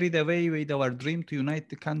were carried away with our dream to unite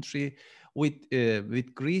the country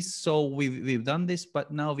with Greece. So we've done this,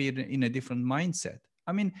 but now we're in a different mindset.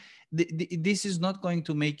 I mean, this is not going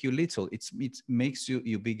to make you little. It makes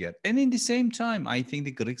you bigger. And in the same time, I think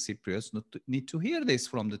the Greek Cypriots need to hear this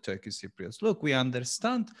from the Turkish Cypriots. Look, we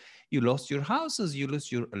understand you lost your houses, you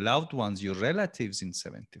lost your loved ones, your relatives in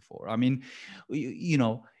 74. I mean, you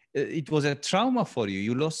know, it was a trauma for you.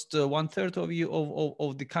 You lost 1/3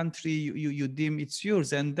 of the country you deem it's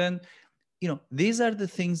yours. And then, you know, these are the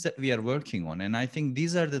things that we are working on. And I think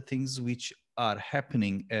these are the things which are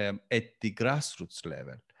happening at the grassroots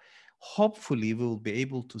level. Hopefully, we will be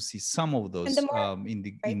able to see some of those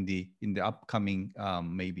in the upcoming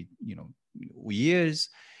maybe, you know, years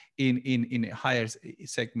in higher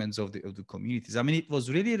segments of the communities. I mean, it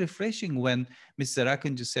was really refreshing when Mr.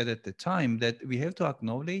 Akıncı said at the time that we have to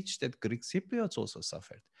acknowledge that Greek Cypriots also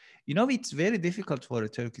suffered. You know, it's very difficult for a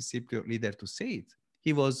Turkish Cypriot leader to say it.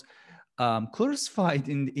 He was crucified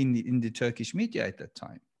in the Turkish media at that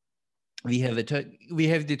time. We have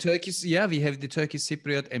the Turkish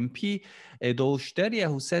Cypriot MP Doğuş Derya,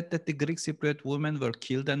 who said that the Greek Cypriot women were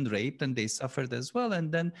killed and raped and they suffered as well.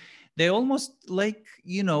 And then they almost, like,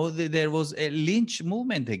 you know, there was a lynch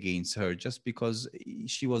movement against her just because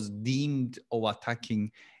she was deemed of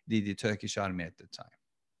attacking the Turkish army at the time.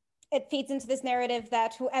 It feeds into this narrative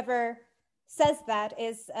that whoever says that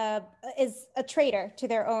is a traitor to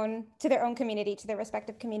their own community, to their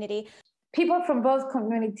respective community. People from both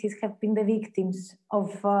communities have been the victims of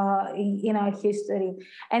in our history,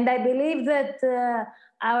 and I believe that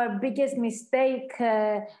our biggest mistake,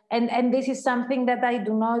 and this is something that I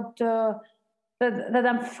do not that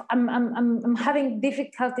I'm having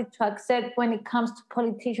difficulty to accept when it comes to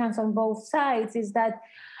politicians on both sides, is that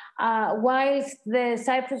whilst the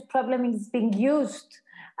Cyprus problem is being used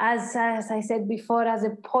as I said before, as a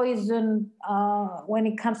poison when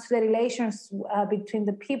it comes to the relations between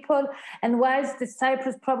the people. And whilst the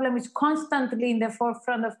Cyprus problem is constantly in the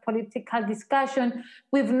forefront of political discussion,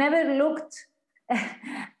 we've never looked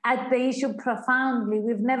at the issue profoundly.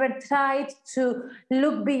 We've never tried to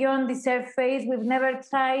look beyond the surface. We've never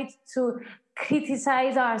tried to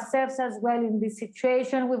criticize ourselves as well in this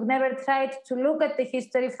situation. We've never tried to look at the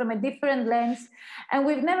history from a different lens. And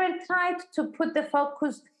we've never tried to put the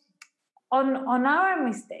focus on our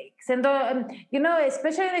mistakes. And, you know,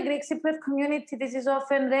 especially in the Greek Cypriot community, this is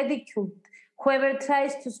often ridiculed. Whoever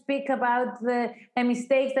tries to speak about the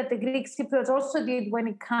mistakes that the Greek Cypriots also did when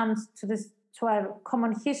it comes to our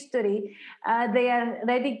common history, they are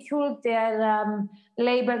ridiculed, they are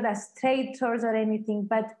labeled as traitors or anything.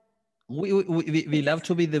 But we love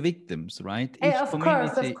to be the victims, right? Of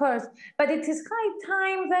course. But it is high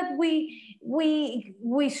time that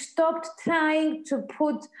we stopped trying to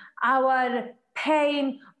put our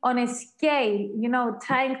pain on a scale, you know,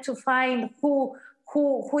 trying to find who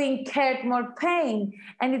incurred more pain.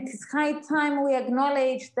 And it is high time we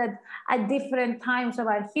acknowledge that at different times of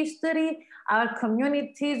our history, our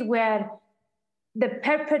communities were the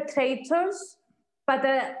perpetrators, but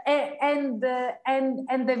and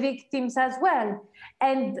the victims as well.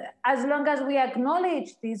 And as long as we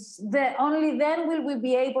acknowledge this, only then will we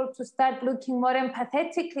be able to start looking more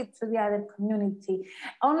empathetically to the other community.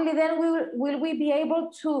 Only then will we be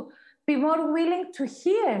able to be more willing to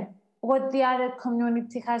hear what the other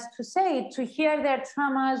community has to say, to hear their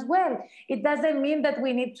trauma as well. It doesn't mean that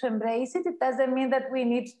we need to embrace it. It doesn't mean that we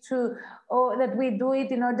need to, or that we do it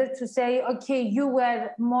in order to say, okay, you were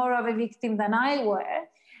more of a victim than I were.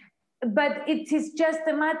 But it is just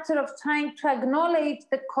a matter of trying to acknowledge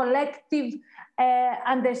the collective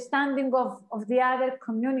understanding of the other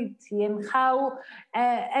community and how,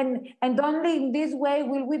 and only in this way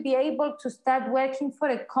will we be able to start working for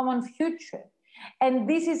a common future. And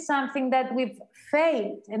this is something that we've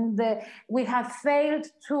failed, and we have failed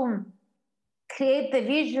to create the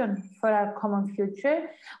vision for our common future.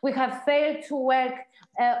 We have failed to work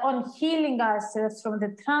on healing ourselves from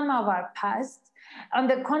the trauma of our past. On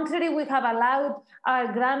the contrary, we have allowed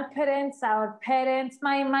our grandparents, our parents,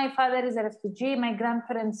 my father is a refugee, my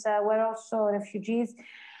grandparents were also refugees.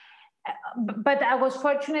 But I was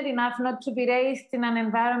fortunate enough not to be raised in an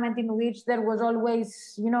environment in which there was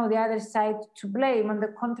always, you know, the other side to blame. On the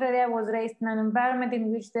contrary, I was raised in an environment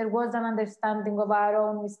in which there was an understanding of our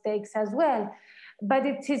own mistakes as well. But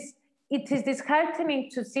it is disheartening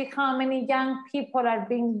to see how many young people are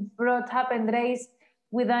being brought up and raised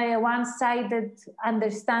with a one-sided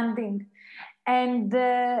understanding. And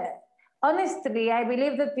honestly, I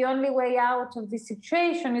believe that the only way out of this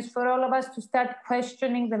situation is for all of us to start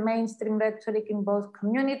questioning the mainstream rhetoric in both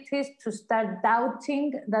communities, to start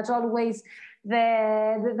doubting. That's the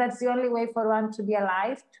only way for one to be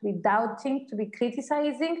alive, to be doubting, to be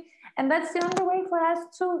criticizing. And that's the only way for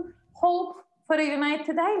us to hope for a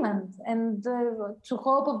united island and to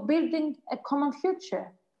hope of building a common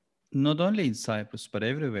future. Not only in Cyprus, but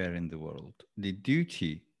everywhere in the world, the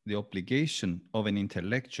duty, the obligation of an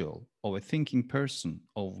intellectual, of a thinking person,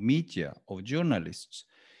 of media, of journalists,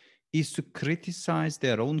 is to criticize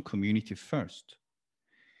their own community first.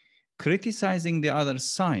 Criticizing the other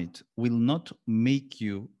side will not make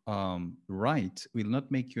you right, will not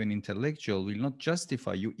make you an intellectual, will not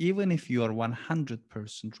justify you, even if you are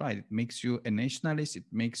 100% right. It makes you a nationalist, it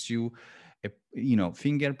makes you a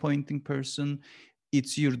finger-pointing person.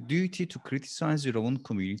 It's your duty to criticize your own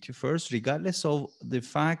community first, regardless of the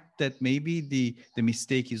fact that maybe the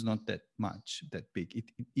mistake is not that big.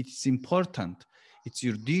 It's important. It's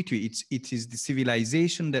your duty. It is the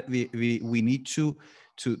civilization that we need to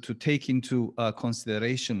take into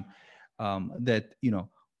consideration, that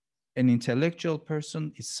an intellectual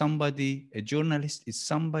person is somebody, a journalist is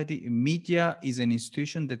somebody, media is an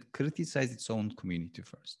institution that criticizes its own community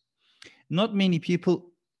first. Not many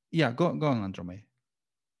people. Yeah, go on, Andromae.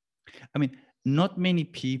 I mean, not many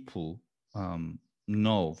people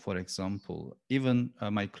know, for example, even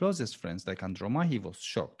my closest friends like Andromae was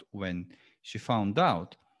shocked when she found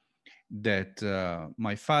out that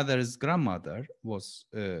my father's grandmother was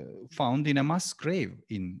found in a mass grave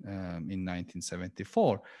in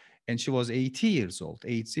 1974, and she was 80 years old,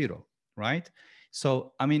 80, right?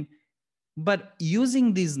 So, I mean, but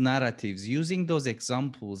using these narratives, using those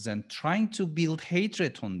examples and trying to build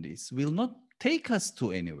hatred on this will not take us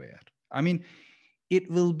to anywhere. I mean, it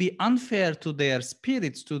will be unfair to their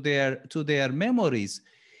spirits, to their memories.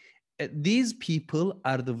 These people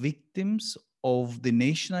are the victims of the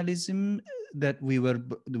nationalism that we were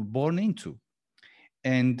born into.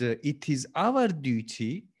 And it is our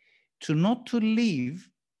duty not to leave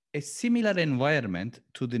a similar environment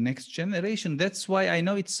to the next generation. That's why I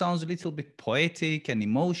know it sounds a little bit poetic and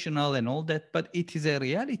emotional and all that, but it is a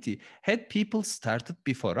reality. Had people started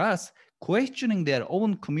before us questioning their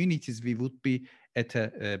own communities, we would be at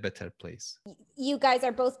a better place. You guys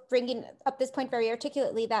are both bringing up this point very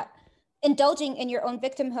articulately, that indulging in your own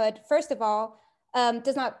victimhood, first of all,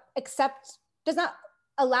 does not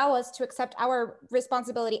allow us to accept our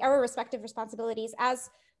responsibility, our respective responsibilities as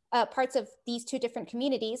parts of these two different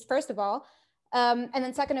communities, first of all. And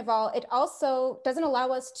then second of all, it also doesn't allow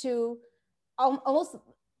us to almost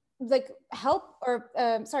like help or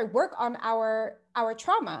work on our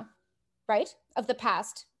trauma, right, of the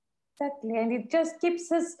past. Exactly, and it just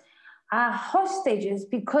keeps us hostages,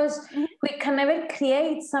 because we can never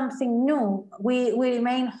create something new. We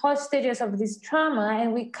remain hostages of this trauma,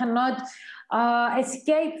 and we cannot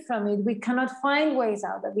escape from it. We cannot find ways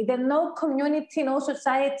out of it. And no community, no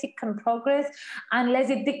society can progress unless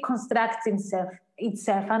it deconstructs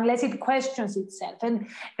itself, unless it questions itself. And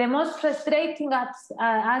the most frustrating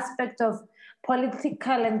aspect of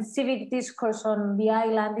political and civic discourse on the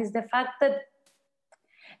island is the fact that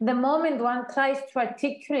the moment one tries to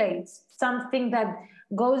articulate something that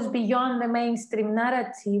goes beyond the mainstream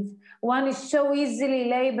narrative, one is so easily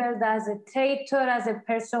labeled as a traitor, as a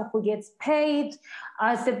person who gets paid,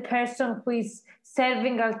 as a person who is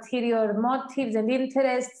serving ulterior motives and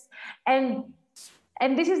interests.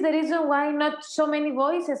 And this is the reason why not so many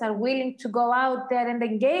voices are willing to go out there and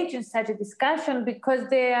engage in such a discussion, because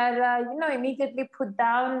they are, immediately put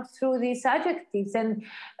down through these adjectives. And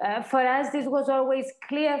for us, this was always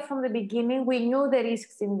clear from the beginning. We knew the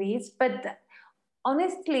risks in this, but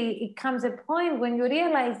honestly, it comes a point when you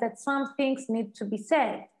realize that some things need to be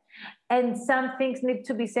said, and some things need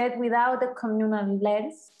to be said without a communal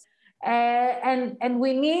lens. And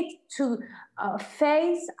we need to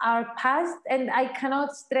face our past. And I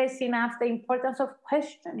cannot stress enough the importance of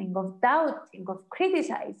questioning, of doubting, of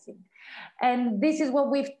criticizing. And this is what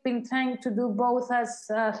we've been trying to do, both as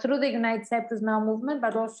through the Unite Cyprus Now movement,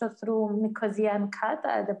 but also through Nicosia Uncut,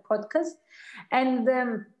 the podcast. And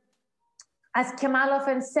as Kemal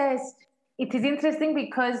often says, it is interesting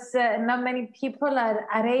because not many people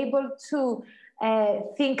are able to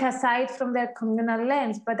think aside from their communal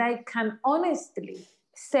lens, but I can honestly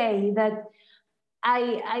say that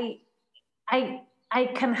I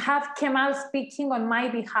can have Kemal speaking on my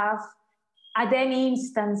behalf at any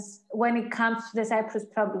instance when it comes to the Cyprus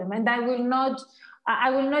problem, and I will not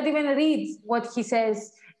even read what he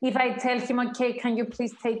says if I tell him, okay, can you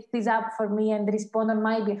please take this up for me and respond on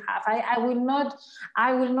my behalf? I will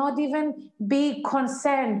not even be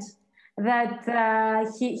concerned that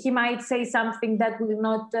he might say something that will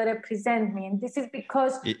not represent me. And this is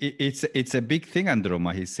because it's a big thing,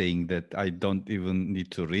 Androma. He's saying that I don't even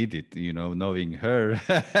need to read it, knowing her.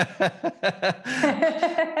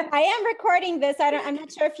 I am recording this. I'm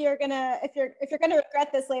not sure if you're gonna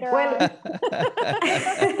regret this later on.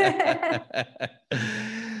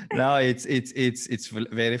 No, it's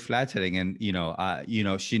very flattering, and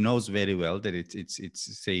she knows very well that it's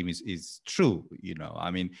the same is true.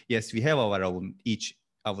 I mean, yes, we have our own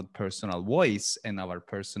our personal voice and our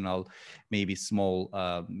personal maybe small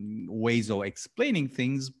ways of explaining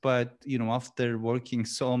things, but after working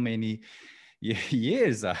so many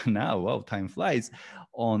years now, wow, time flies,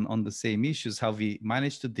 on the same issues, how we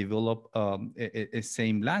managed to develop a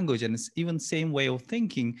same language and even same way of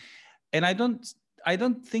thinking. And I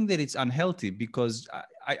don't think that it's unhealthy, because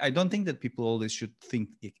I don't think that people always should think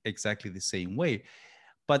exactly the same way.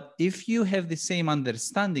 But if you have the same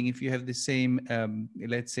understanding, if you have the same,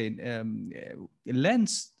 let's say,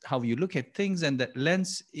 lens, how you look at things, and that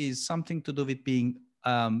lens is something to do with being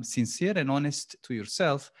sincere and honest to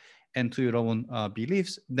yourself and to your own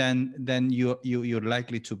beliefs, then you're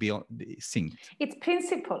likely to be synced. It's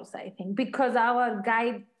principles, I think, because our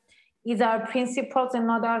guide is our principles and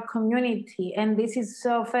not our community. And this is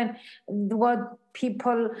often what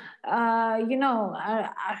people, are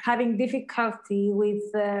having difficulty with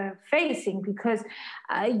facing, because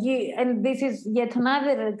and this is yet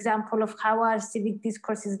another example of how our civic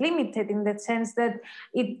discourse is limited, in the sense that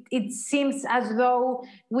it seems as though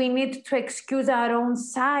we need to excuse our own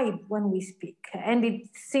side when we speak. And it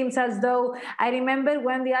seems as though, I remember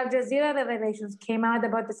when the Al Jazeera revelations came out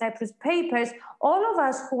about the Cyprus Papers, all of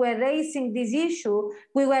us who were raising this issue,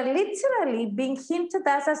 we were literally being hinted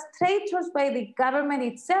at as traitors by the government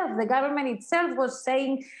itself. The government itself was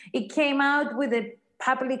saying, it came out with a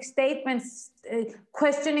public statements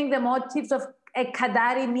questioning the motives of a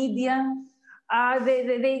Qatari media.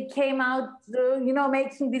 They came out,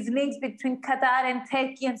 making these links between Qatar and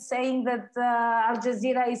Turkey and saying that Al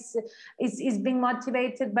Jazeera is being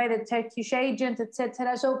motivated by the Turkish agent,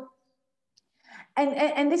 etc. So,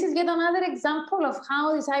 and this is yet another example of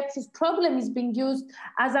how the Cyprus problem is being used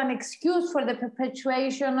as an excuse for the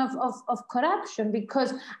perpetuation of corruption.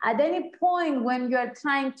 Because at any point when you are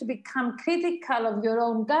trying to become critical of your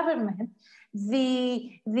own government,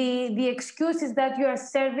 the excuse is that you are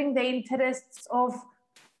serving the interests of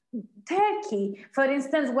Turkey. For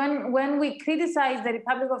instance, when we criticize the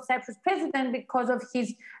Republic of Cyprus president because of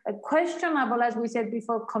his questionable, as we said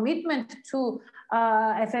before, commitment to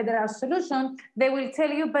a federal solution, they will tell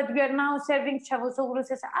you, but we are now serving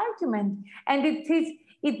Çavuşoğlu's argument. And it is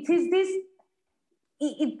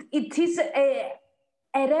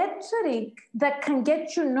a rhetoric that can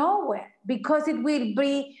get you nowhere, because it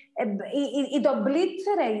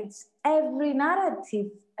obliterates every narrative,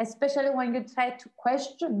 especially when you try to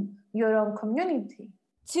question your own community.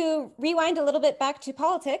 To rewind a little bit back to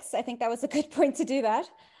politics, I think that was a good point to do that.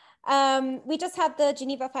 We just had the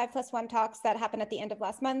Geneva 5+1 talks that happened at the end of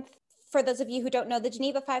last month. For those of you who don't know, the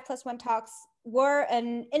Geneva 5+1 talks were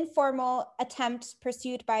an informal attempt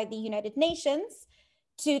pursued by the United Nations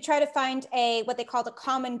to try to find what they called a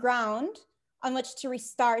common ground on which to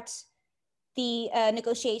restart the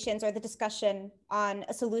negotiations or the discussion on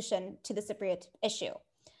a solution to the Cypriot issue.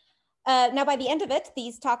 Now, by the end of it,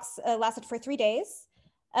 these talks lasted for 3 days.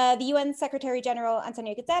 The UN Secretary General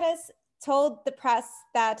Antonio Guterres told the press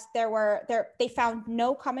that they found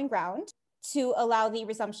no common ground to allow the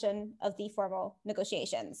resumption of the formal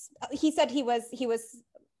negotiations. He said he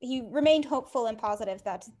remained hopeful and positive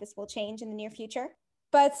that this will change in the near future.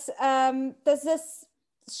 But does this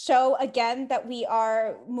show again that we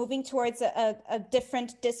are moving towards a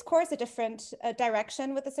different discourse, a different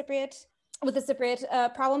direction with the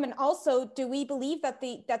Cypriot problem? And also, do we believe that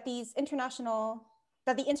the international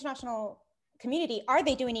community, are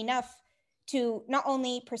they doing enough to not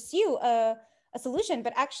only pursue a solution,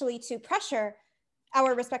 but actually to pressure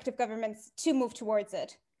our respective governments to move towards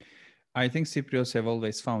it? I think Cypriots have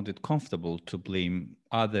always found it comfortable to blame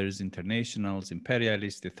others, internationals,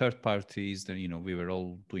 imperialists, the third parties, that, we were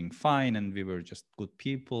all doing fine and we were just good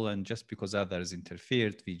people. And just because others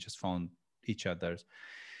interfered, we just found each other's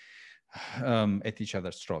at each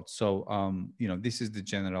other's throats. So, this is the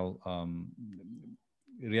general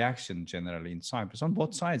reaction generally in Cyprus, on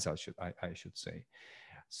both sides, I should say.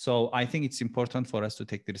 So I think it's important for us to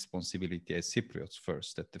take the responsibility as Cypriots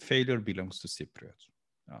first, that the failure belongs to Cypriots,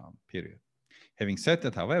 period. Having said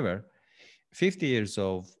that, however, 50 years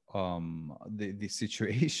of the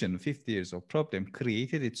situation, 50 years of problem,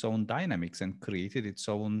 created its own dynamics and created its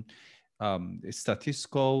own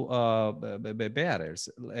statistical barriers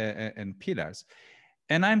and pillars.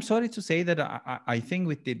 And I'm sorry to say that I think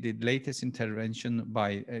with the latest intervention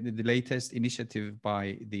by the latest initiative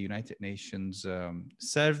by the United Nations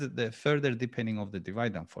served the further deepening of the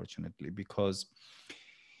divide, unfortunately, because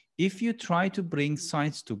if you try to bring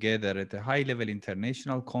sides together at a high-level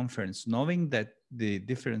international conference, knowing that the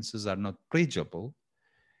differences are not bridgeable,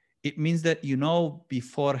 it means that you know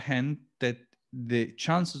beforehand that the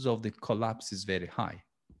chances of the collapse is very high.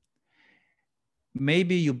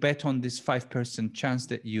 Maybe you bet on this 5% chance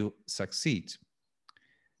that you succeed,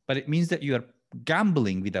 but it means that you are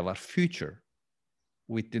gambling with our future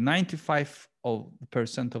with the 95%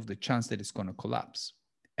 of the chance that it's going to collapse.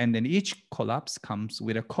 And then each collapse comes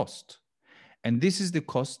with a cost. And this is the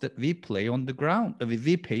cost that we pay on the ground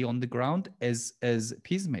as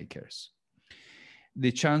peacemakers.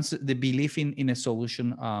 The belief in a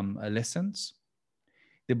solution lessens,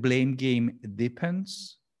 the blame game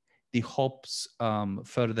deepens, the hopes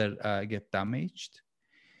further get damaged.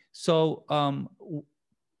 So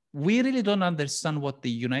we really don't understand what the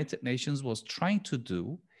United Nations was trying to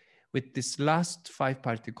do with this last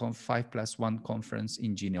 5+1 conference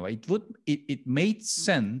in Geneva. It made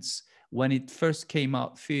sense when it first came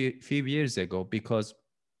out few years ago, because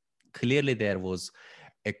clearly there was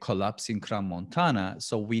a collapse in Crans-Montana.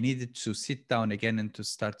 So we needed to sit down again and to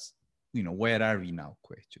start, where are we now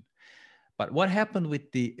question. But what happened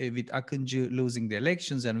with Akıncı losing the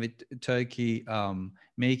elections and with Turkey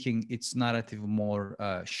making its narrative more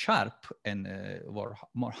sharp and more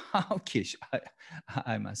hawkish,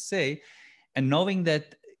 I must say, and knowing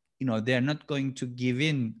that they're not going to give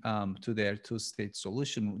in to their two-state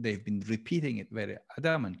solution, they've been repeating it very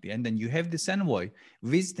adamantly. And then you have this envoy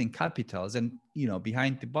visiting capitals and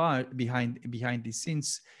behind the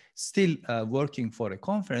scenes, still working for a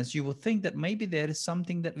conference. You would think that maybe there is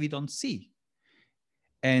something that we don't see.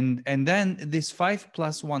 And then this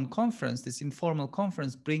 5+1 conference, this informal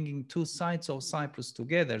conference, bringing two sides of Cyprus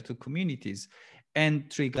together, two communities and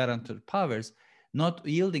three guarantor powers, not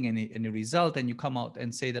yielding any result, and you come out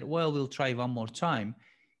and say that, well, we'll try one more time,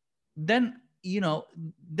 then you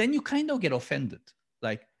kind of get offended.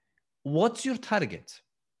 Like, what's your target?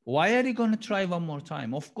 Why are you going to try one more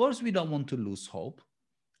time? Of course, we don't want to lose hope.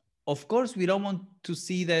 Of course, we don't want to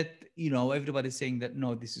see that, everybody's saying that,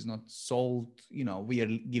 no, this is not solved, we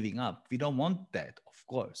are giving up. We don't want that, of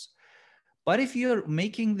course. But if you're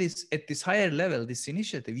making this at this higher level, this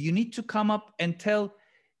initiative, you need to come up and tell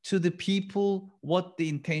to the people what the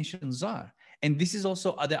intentions are. And this is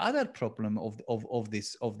also the other problem of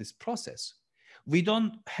this process. We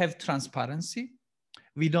don't have transparency.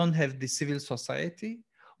 We don't have the civil society.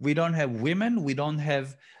 We don't have women. We don't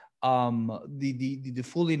have the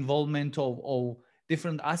full involvement of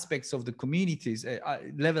different aspects of the communities,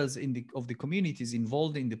 levels of the communities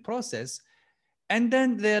involved in the process. And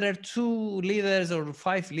then there are 2 leaders or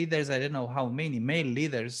 5 leaders, I don't know how many, male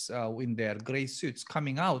leaders in their gray suits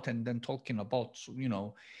coming out and then talking about,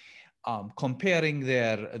 comparing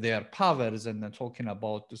their powers and then talking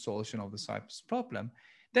about the solution of the Cyprus problem.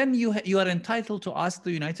 Then you are entitled to ask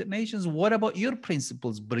the United Nations, what about your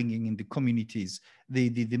principles bringing in the communities,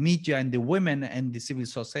 the media and the women and the civil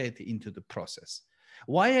society into the process?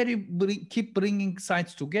 Why are you keep bringing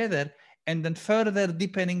sides together and then further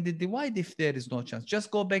deepening the divide if there is no chance? Just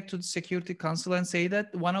go back to the Security Council and say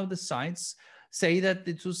that one of the sides say that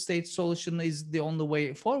the two-state solution is the only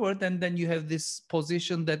way forward, and then you have this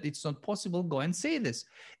position that it's not possible. Go and say this.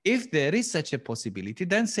 If there is such a possibility,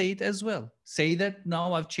 then say it as well. Say that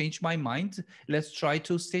now I've changed my mind. Let's try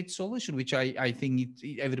two-state solution, which I think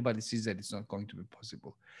everybody sees that it's not going to be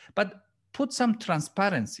possible. But put some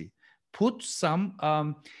transparency, put some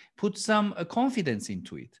confidence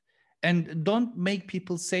into it. And don't make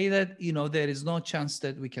people say that, there is no chance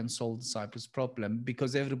that we can solve the Cyprus problem,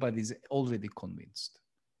 because everybody is already convinced.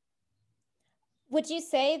 Would you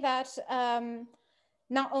say that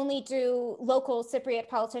not only do local Cypriot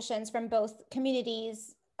politicians from both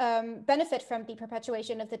communities benefit from the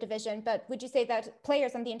perpetuation of the division, but would you say that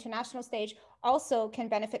players on the international stage also can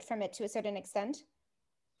benefit from it to a certain extent?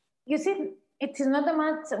 You see, it is not a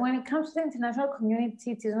matter, when it comes to the international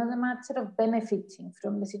community, it is not a matter of benefiting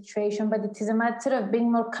from the situation, but it is a matter of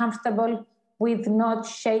being more comfortable with not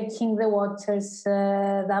shaking the waters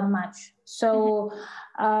that much. So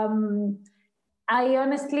I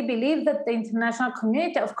honestly believe that the international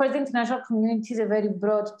community, of course, the international community is a very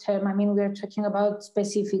broad term. I mean, we're talking about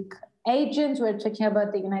specific agents. We're talking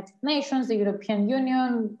about the United Nations, the European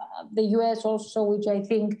Union, the US also, which I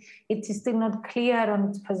think it is still not clear on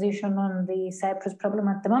its position on the Cyprus problem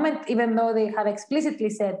at the moment, even though they have explicitly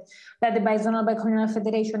said that the bizonal bicommunal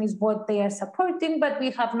federation is what they are supporting, but we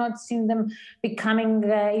have not seen them becoming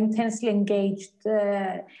intensely engaged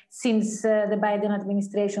since the Biden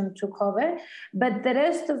administration took over. But the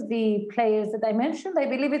rest of the players that I mentioned, I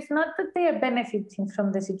believe it's not that they are benefiting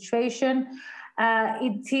from the situation.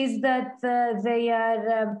 It is that they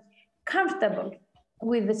are comfortable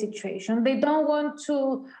with the situation. They don't want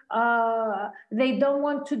to. They don't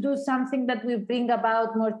want to do something that will bring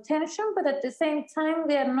about more tension. But at the same time,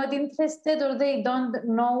 they are not interested, or they don't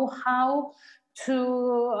know how to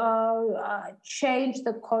change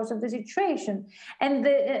the course of the situation. And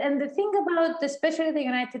the thing about, especially the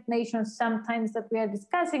United Nations, sometimes that we are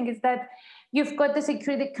discussing is that you've got the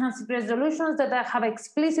Security Council resolutions that have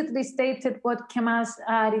explicitly stated what Kemal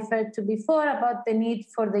referred to before about the need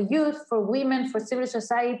for the youth, for women, for civil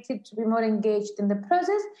society to be more engaged in the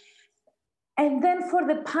process. And then for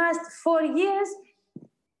the past 4 years,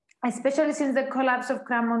 especially since the collapse of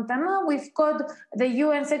Crans-Montana, we've got the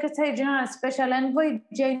UN Secretary General Special Envoy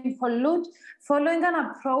Jane-Paul Lute following an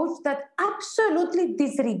approach that absolutely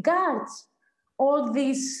disregards all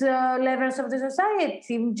these levels of the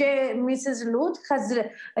society. Mrs. Lute has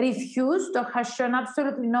refused or has shown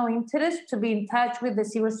absolutely no interest to be in touch with the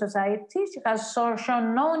civil society. She has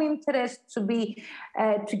shown no interest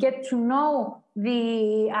to get to know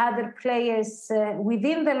the other players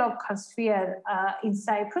within the local sphere in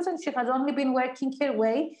Cyprus, and she has only been working her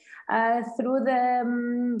way through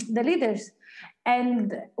the leaders.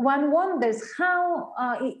 And one wonders how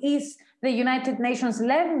is the United Nations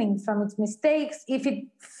learning from its mistakes if it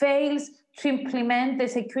fails to implement the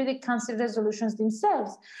Security Council resolutions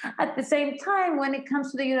themselves. At the same time, when it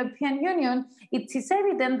comes to the European Union, it is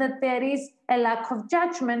evident that there is a lack of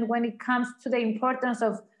judgment when it comes to the importance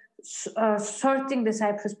of sorting the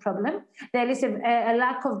Cyprus problem. There is a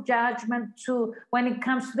lack of judgment when it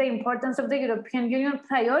comes to the importance of the European Union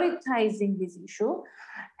prioritizing this issue.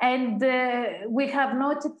 And we have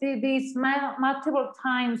noted this multiple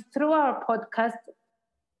times through our podcast,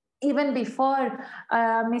 even before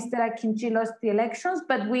Mr. Akinci lost the elections,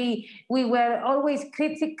 but we were always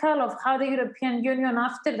critical of how the European Union,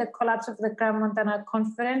 after the collapse of the Crans-Montana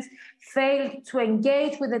Conference, failed to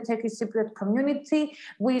engage with the Turkish Cypriot community.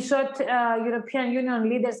 We saw European Union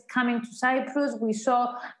leaders coming to Cyprus. We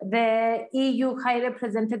saw the EU High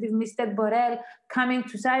Representative, Mr. Borrell, coming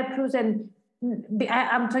to Cyprus, and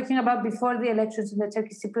I'm talking about before the elections in the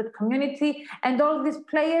Turkish Cypriot community, and all these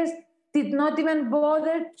players did not even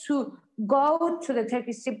bother to go to the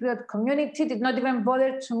Turkish Cypriot community, did not even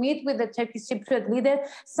bother to meet with the Turkish Cypriot leader,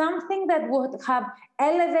 something that would have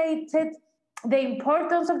elevated the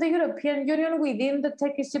importance of the European Union within the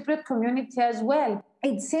Turkish Cypriot community as well.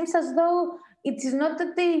 It seems as though it is not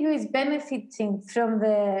that the EU is benefiting from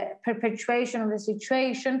the perpetuation of the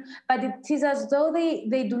situation, but it is as though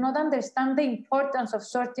they do not understand the importance of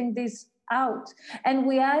sorting this out. And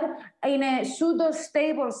we are in a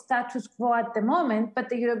pseudo-stable status quo at the moment, but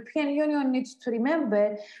the European Union needs to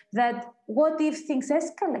remember that what if things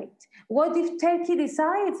escalate? What if Turkey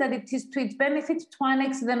decides that it is to its benefit to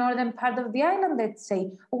annex the northern part of the island, let's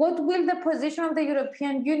say? What will the position of the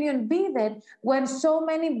European Union be then when so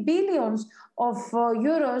many billions of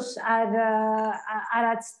euros are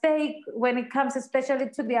at stake when it comes especially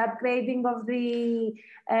to the upgrading of the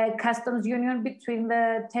customs union between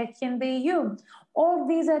the Turkey and the EU? All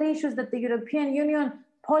these are issues that the European Union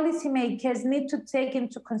policymakers need to take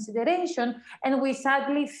into consideration, and we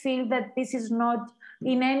sadly feel that this is not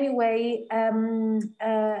in any way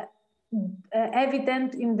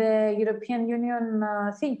evident in the European Union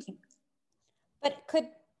thinking. But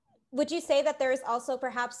would you say that there is also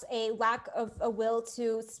perhaps a lack of a will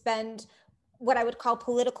to spend what I would call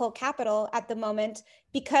political capital at the moment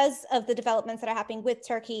because of the developments that are happening with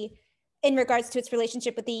Turkey in regards to its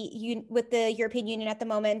relationship with the European Union at the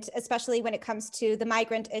moment, especially when it comes to the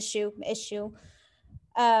migrant issue?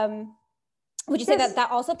 Would you say that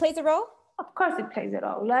that also plays a role? Of course it plays a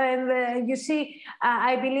role. And you see,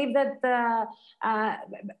 I believe that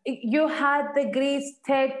you had the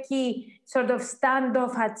Greece-Turkey sort of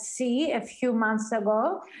standoff at sea a few months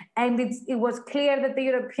ago, and it was clear that the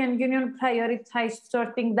European Union prioritized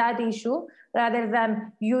sorting that issue rather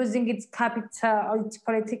than using its capital or its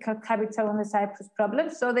political capital on the Cyprus problem.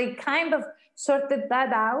 So they kind of sorted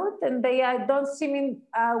that out, and they don't seem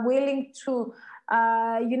willing to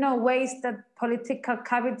waste that political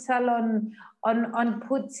capital on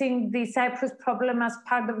putting the Cyprus problem as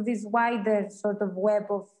part of this wider sort of web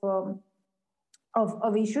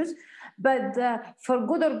of issues. But for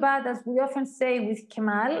good or bad, as we often say with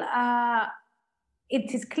Kemal,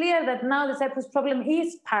 it is clear that now the Cyprus problem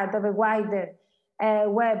is part of a wider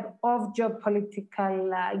web of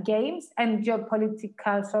geopolitical games and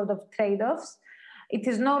geopolitical sort of trade-offs. It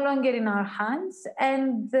is no longer in our hands,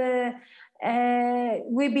 and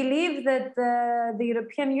we believe that the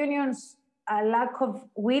European Union's lack of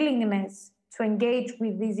willingness to engage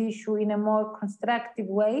with this issue in a more constructive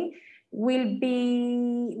way will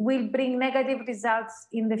bring negative results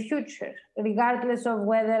in the future, regardless of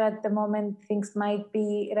whether at the moment things might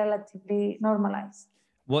be relatively normalized.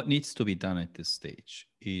 What needs to be done at this stage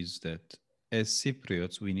is that as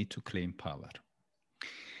Cypriots, we need to claim power.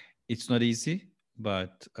 It's not easy,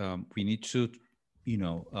 but we need to,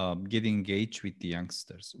 get engaged with the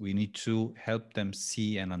youngsters. We need to help them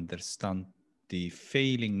see and understand the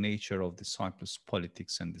failing nature of the Cyprus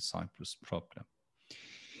politics and the Cyprus problem.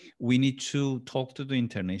 We need to talk to the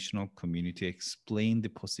international community, explain the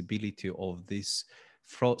possibility of this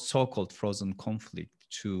so-called frozen conflict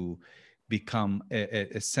to become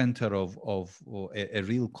a center of a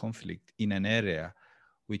real conflict in an area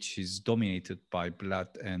which is dominated by blood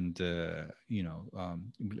and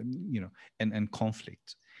and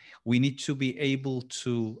conflict. We need to be able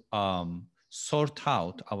to sort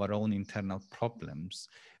out our own internal problems,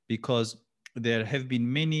 because there have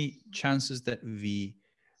been many chances that we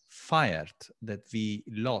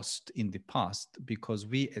lost in the past because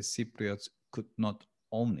we as Cypriots could not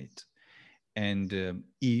own it. And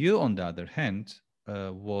EU, on the other hand,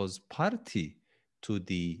 was party to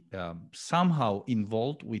the somehow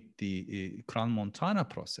involved with the Crans-Montana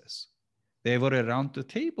process. They were around the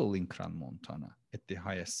table in Crans-Montana at the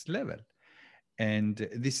highest level. And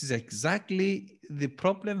this is exactly the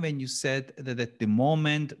problem when you said that at the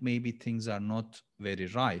moment, maybe things are not very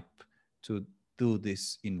ripe to do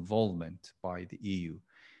this involvement by the EU.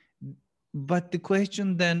 But the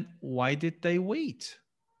question then, why did they wait?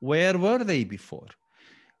 Where were they before?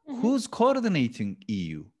 Mm-hmm. Who's coordinating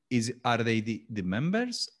EU? Are they the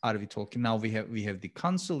members? Are we talking now? We have the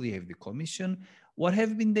council, we have the commission. What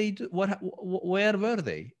have been they do? Where were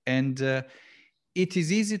they? And it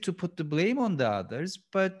is easy to put the blame on the others,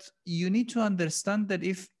 but you need to understand that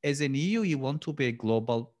if, as an EU, you want to be a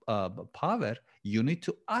global power, you need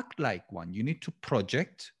to act like one. You need to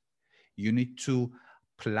project, you need to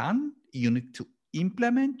plan, you need to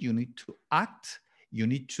implement, you need to act, you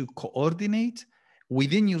need to coordinate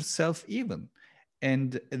within yourself even.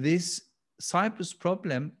 And this Cyprus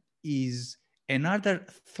problem is another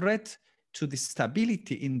threat to the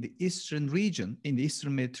stability in the Eastern region, in the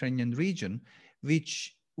Eastern Mediterranean region,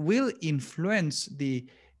 which will influence the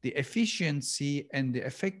efficiency and the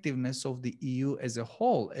effectiveness of the EU as a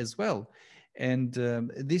whole as well. And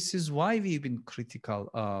this is why we've been critical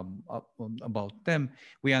about them.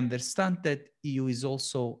 We understand that EU is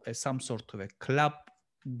also some sort of a club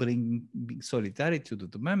bringing solidarity to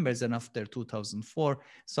the members. And after 2004,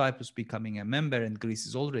 Cyprus becoming a member and Greece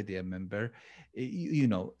is already a member,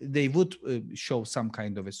 they would show some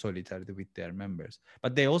kind of a solidarity with their members.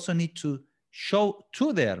 But they also need to show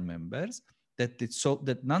to their members that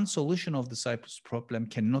that non-solution of the Cyprus problem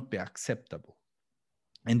cannot be acceptable.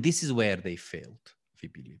 And this is where they failed, we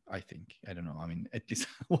believe, I think. I don't know. I mean, at least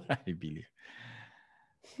what I believe.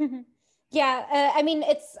 Yeah,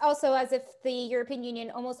 it's also as if the European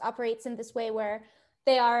Union almost operates in this way where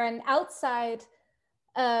they are an outside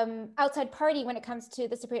party when it comes to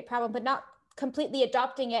the Cypriot problem, but not completely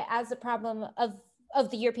adopting it as a problem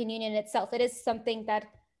of the European Union itself. It is something that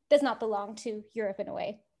does not belong to Europe in a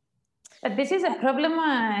way. But this is a problem,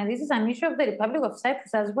 this is an issue of the Republic of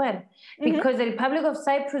Cyprus as well, because the Republic of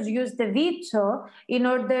Cyprus used the veto in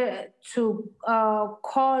order to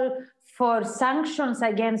call for sanctions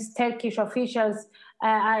against Turkish officials,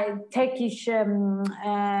 Turkish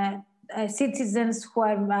citizens who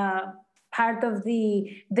are part of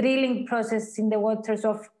the drilling process in the waters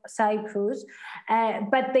of Cyprus,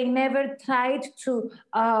 but they never tried to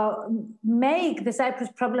make the Cyprus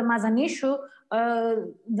problem as an issue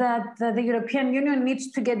that the European Union needs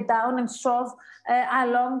to get down and solve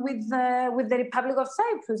along with the Republic of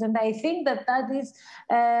Cyprus. And I think that is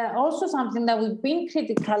also something that we've been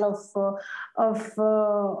critical of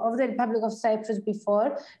the Republic of Cyprus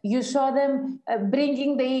before. You saw them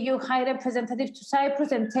bringing the EU High Representative to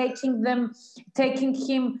Cyprus and taking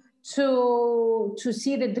him to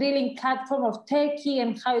see the drilling platform of Turkey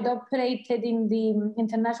and how it operated in the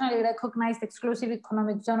internationally recognized exclusive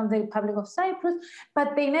economic zone of the Republic of Cyprus,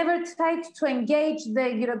 but they never tried to engage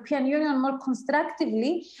the European Union more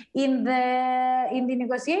constructively in the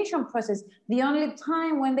negotiation process. The only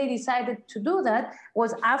time when they decided to do that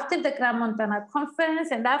was after the Grand Montana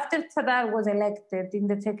Conference and after Tadar was elected in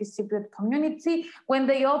the Turkish Cypriot community, when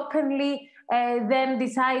they openly then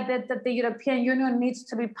decided that the European Union needs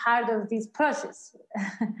to be part of this process.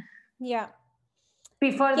 Yeah.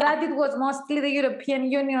 Before that, it was mostly the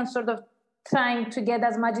European Union sort of trying to get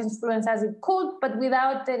as much influence as it could, but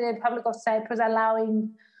without the Republic of Cyprus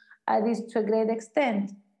allowing this to a great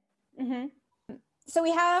extent. Mm-hmm. So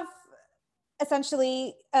we have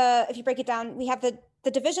essentially, if you break it down, we have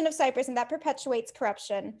the division of Cyprus, and that perpetuates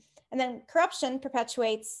corruption. And then corruption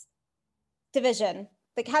perpetuates division.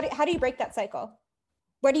 Like, how do you break that cycle?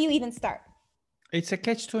 Where do you even start? It's a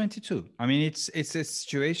catch-22. I mean, it's a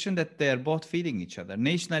situation that they're both feeding each other.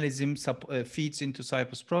 Nationalism feeds into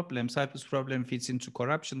Cyprus problem. Cyprus problem feeds into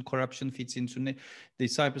corruption. Corruption feeds into the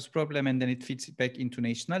Cyprus problem, and then it feeds back into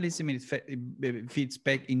nationalism. And it feeds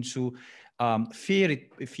back into fear.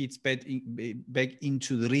 It feeds back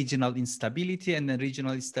into the regional instability, and then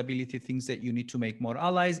regional instability thinks that you need to make more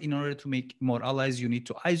allies. In order to make more allies, you need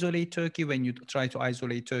to isolate Turkey. When you try to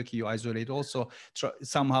isolate Turkey, you isolate also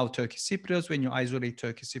somehow Turkish Cypriots. When you isolate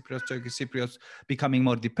Turkish Cypriots becoming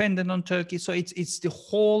more dependent on Turkey. So it's the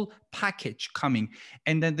whole package coming,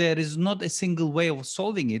 and then there is not a single way of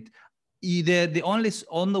solving it. Either the only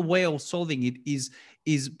way of solving it is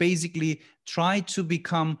basically try to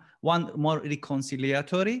become one more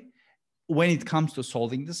reconciliatory when it comes to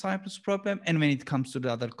solving the Cyprus problem and when it comes to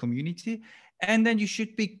the other community. And then you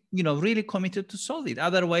should be, really committed to solve it.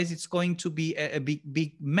 Otherwise, it's going to be a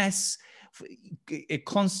big mess, a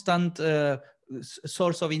constant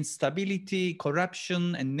source of instability,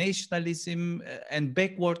 corruption, and nationalism, and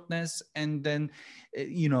backwardness, and then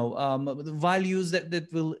values that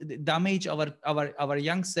will damage our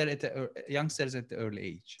youngsters at the early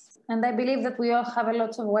age. And I believe that we all have a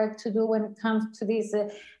lot of work to do when it comes to this,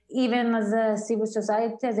 even as a civil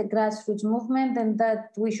society, as a grassroots movement, and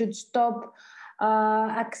that we should stop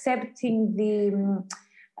accepting the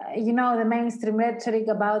mainstream rhetoric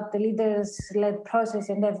about the leaders-led process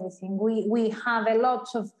and everything. We have a lot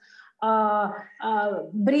of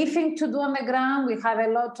briefing to do on the ground. We have a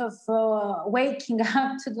lot of waking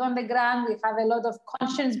up to do on the ground. We have a lot of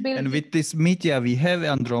conscience building. And with this media we have,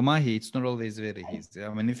 Andromache, it's not always very easy.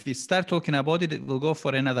 I mean, if we start talking about it, it will go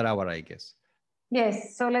for another hour, I guess.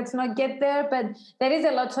 Yes, so let's not get there, but there is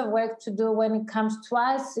a lot of work to do when it comes to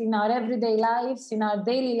us in our everyday lives, in our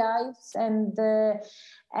daily lives. And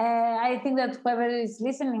I think that whoever is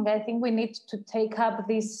listening, I think we need to take up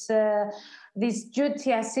this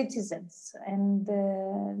duty as citizens. And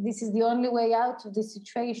this is the only way out of this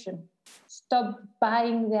situation. Stop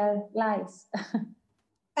buying their lies.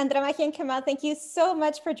 Andromache and Kemal, thank you so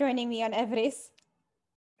much for joining me on Evris.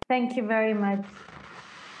 Thank you very much.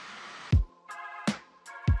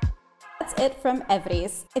 That's it from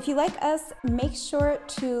Evris. If you like us, make sure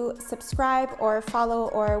to subscribe or follow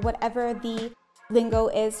or whatever the lingo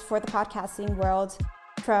is for the podcasting world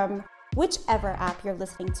from whichever app you're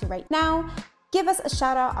listening to right now. Give us a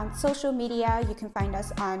shout out on social media. You can find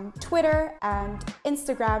us on Twitter and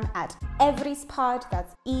Instagram at EvrisPod.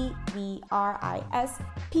 That's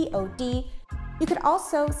EVRISPOD. You could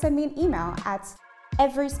also send me an email at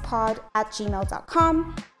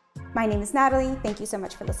evrispod@gmail.com. My name is Natalie. Thank you so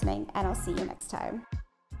much for listening, and I'll see you next time.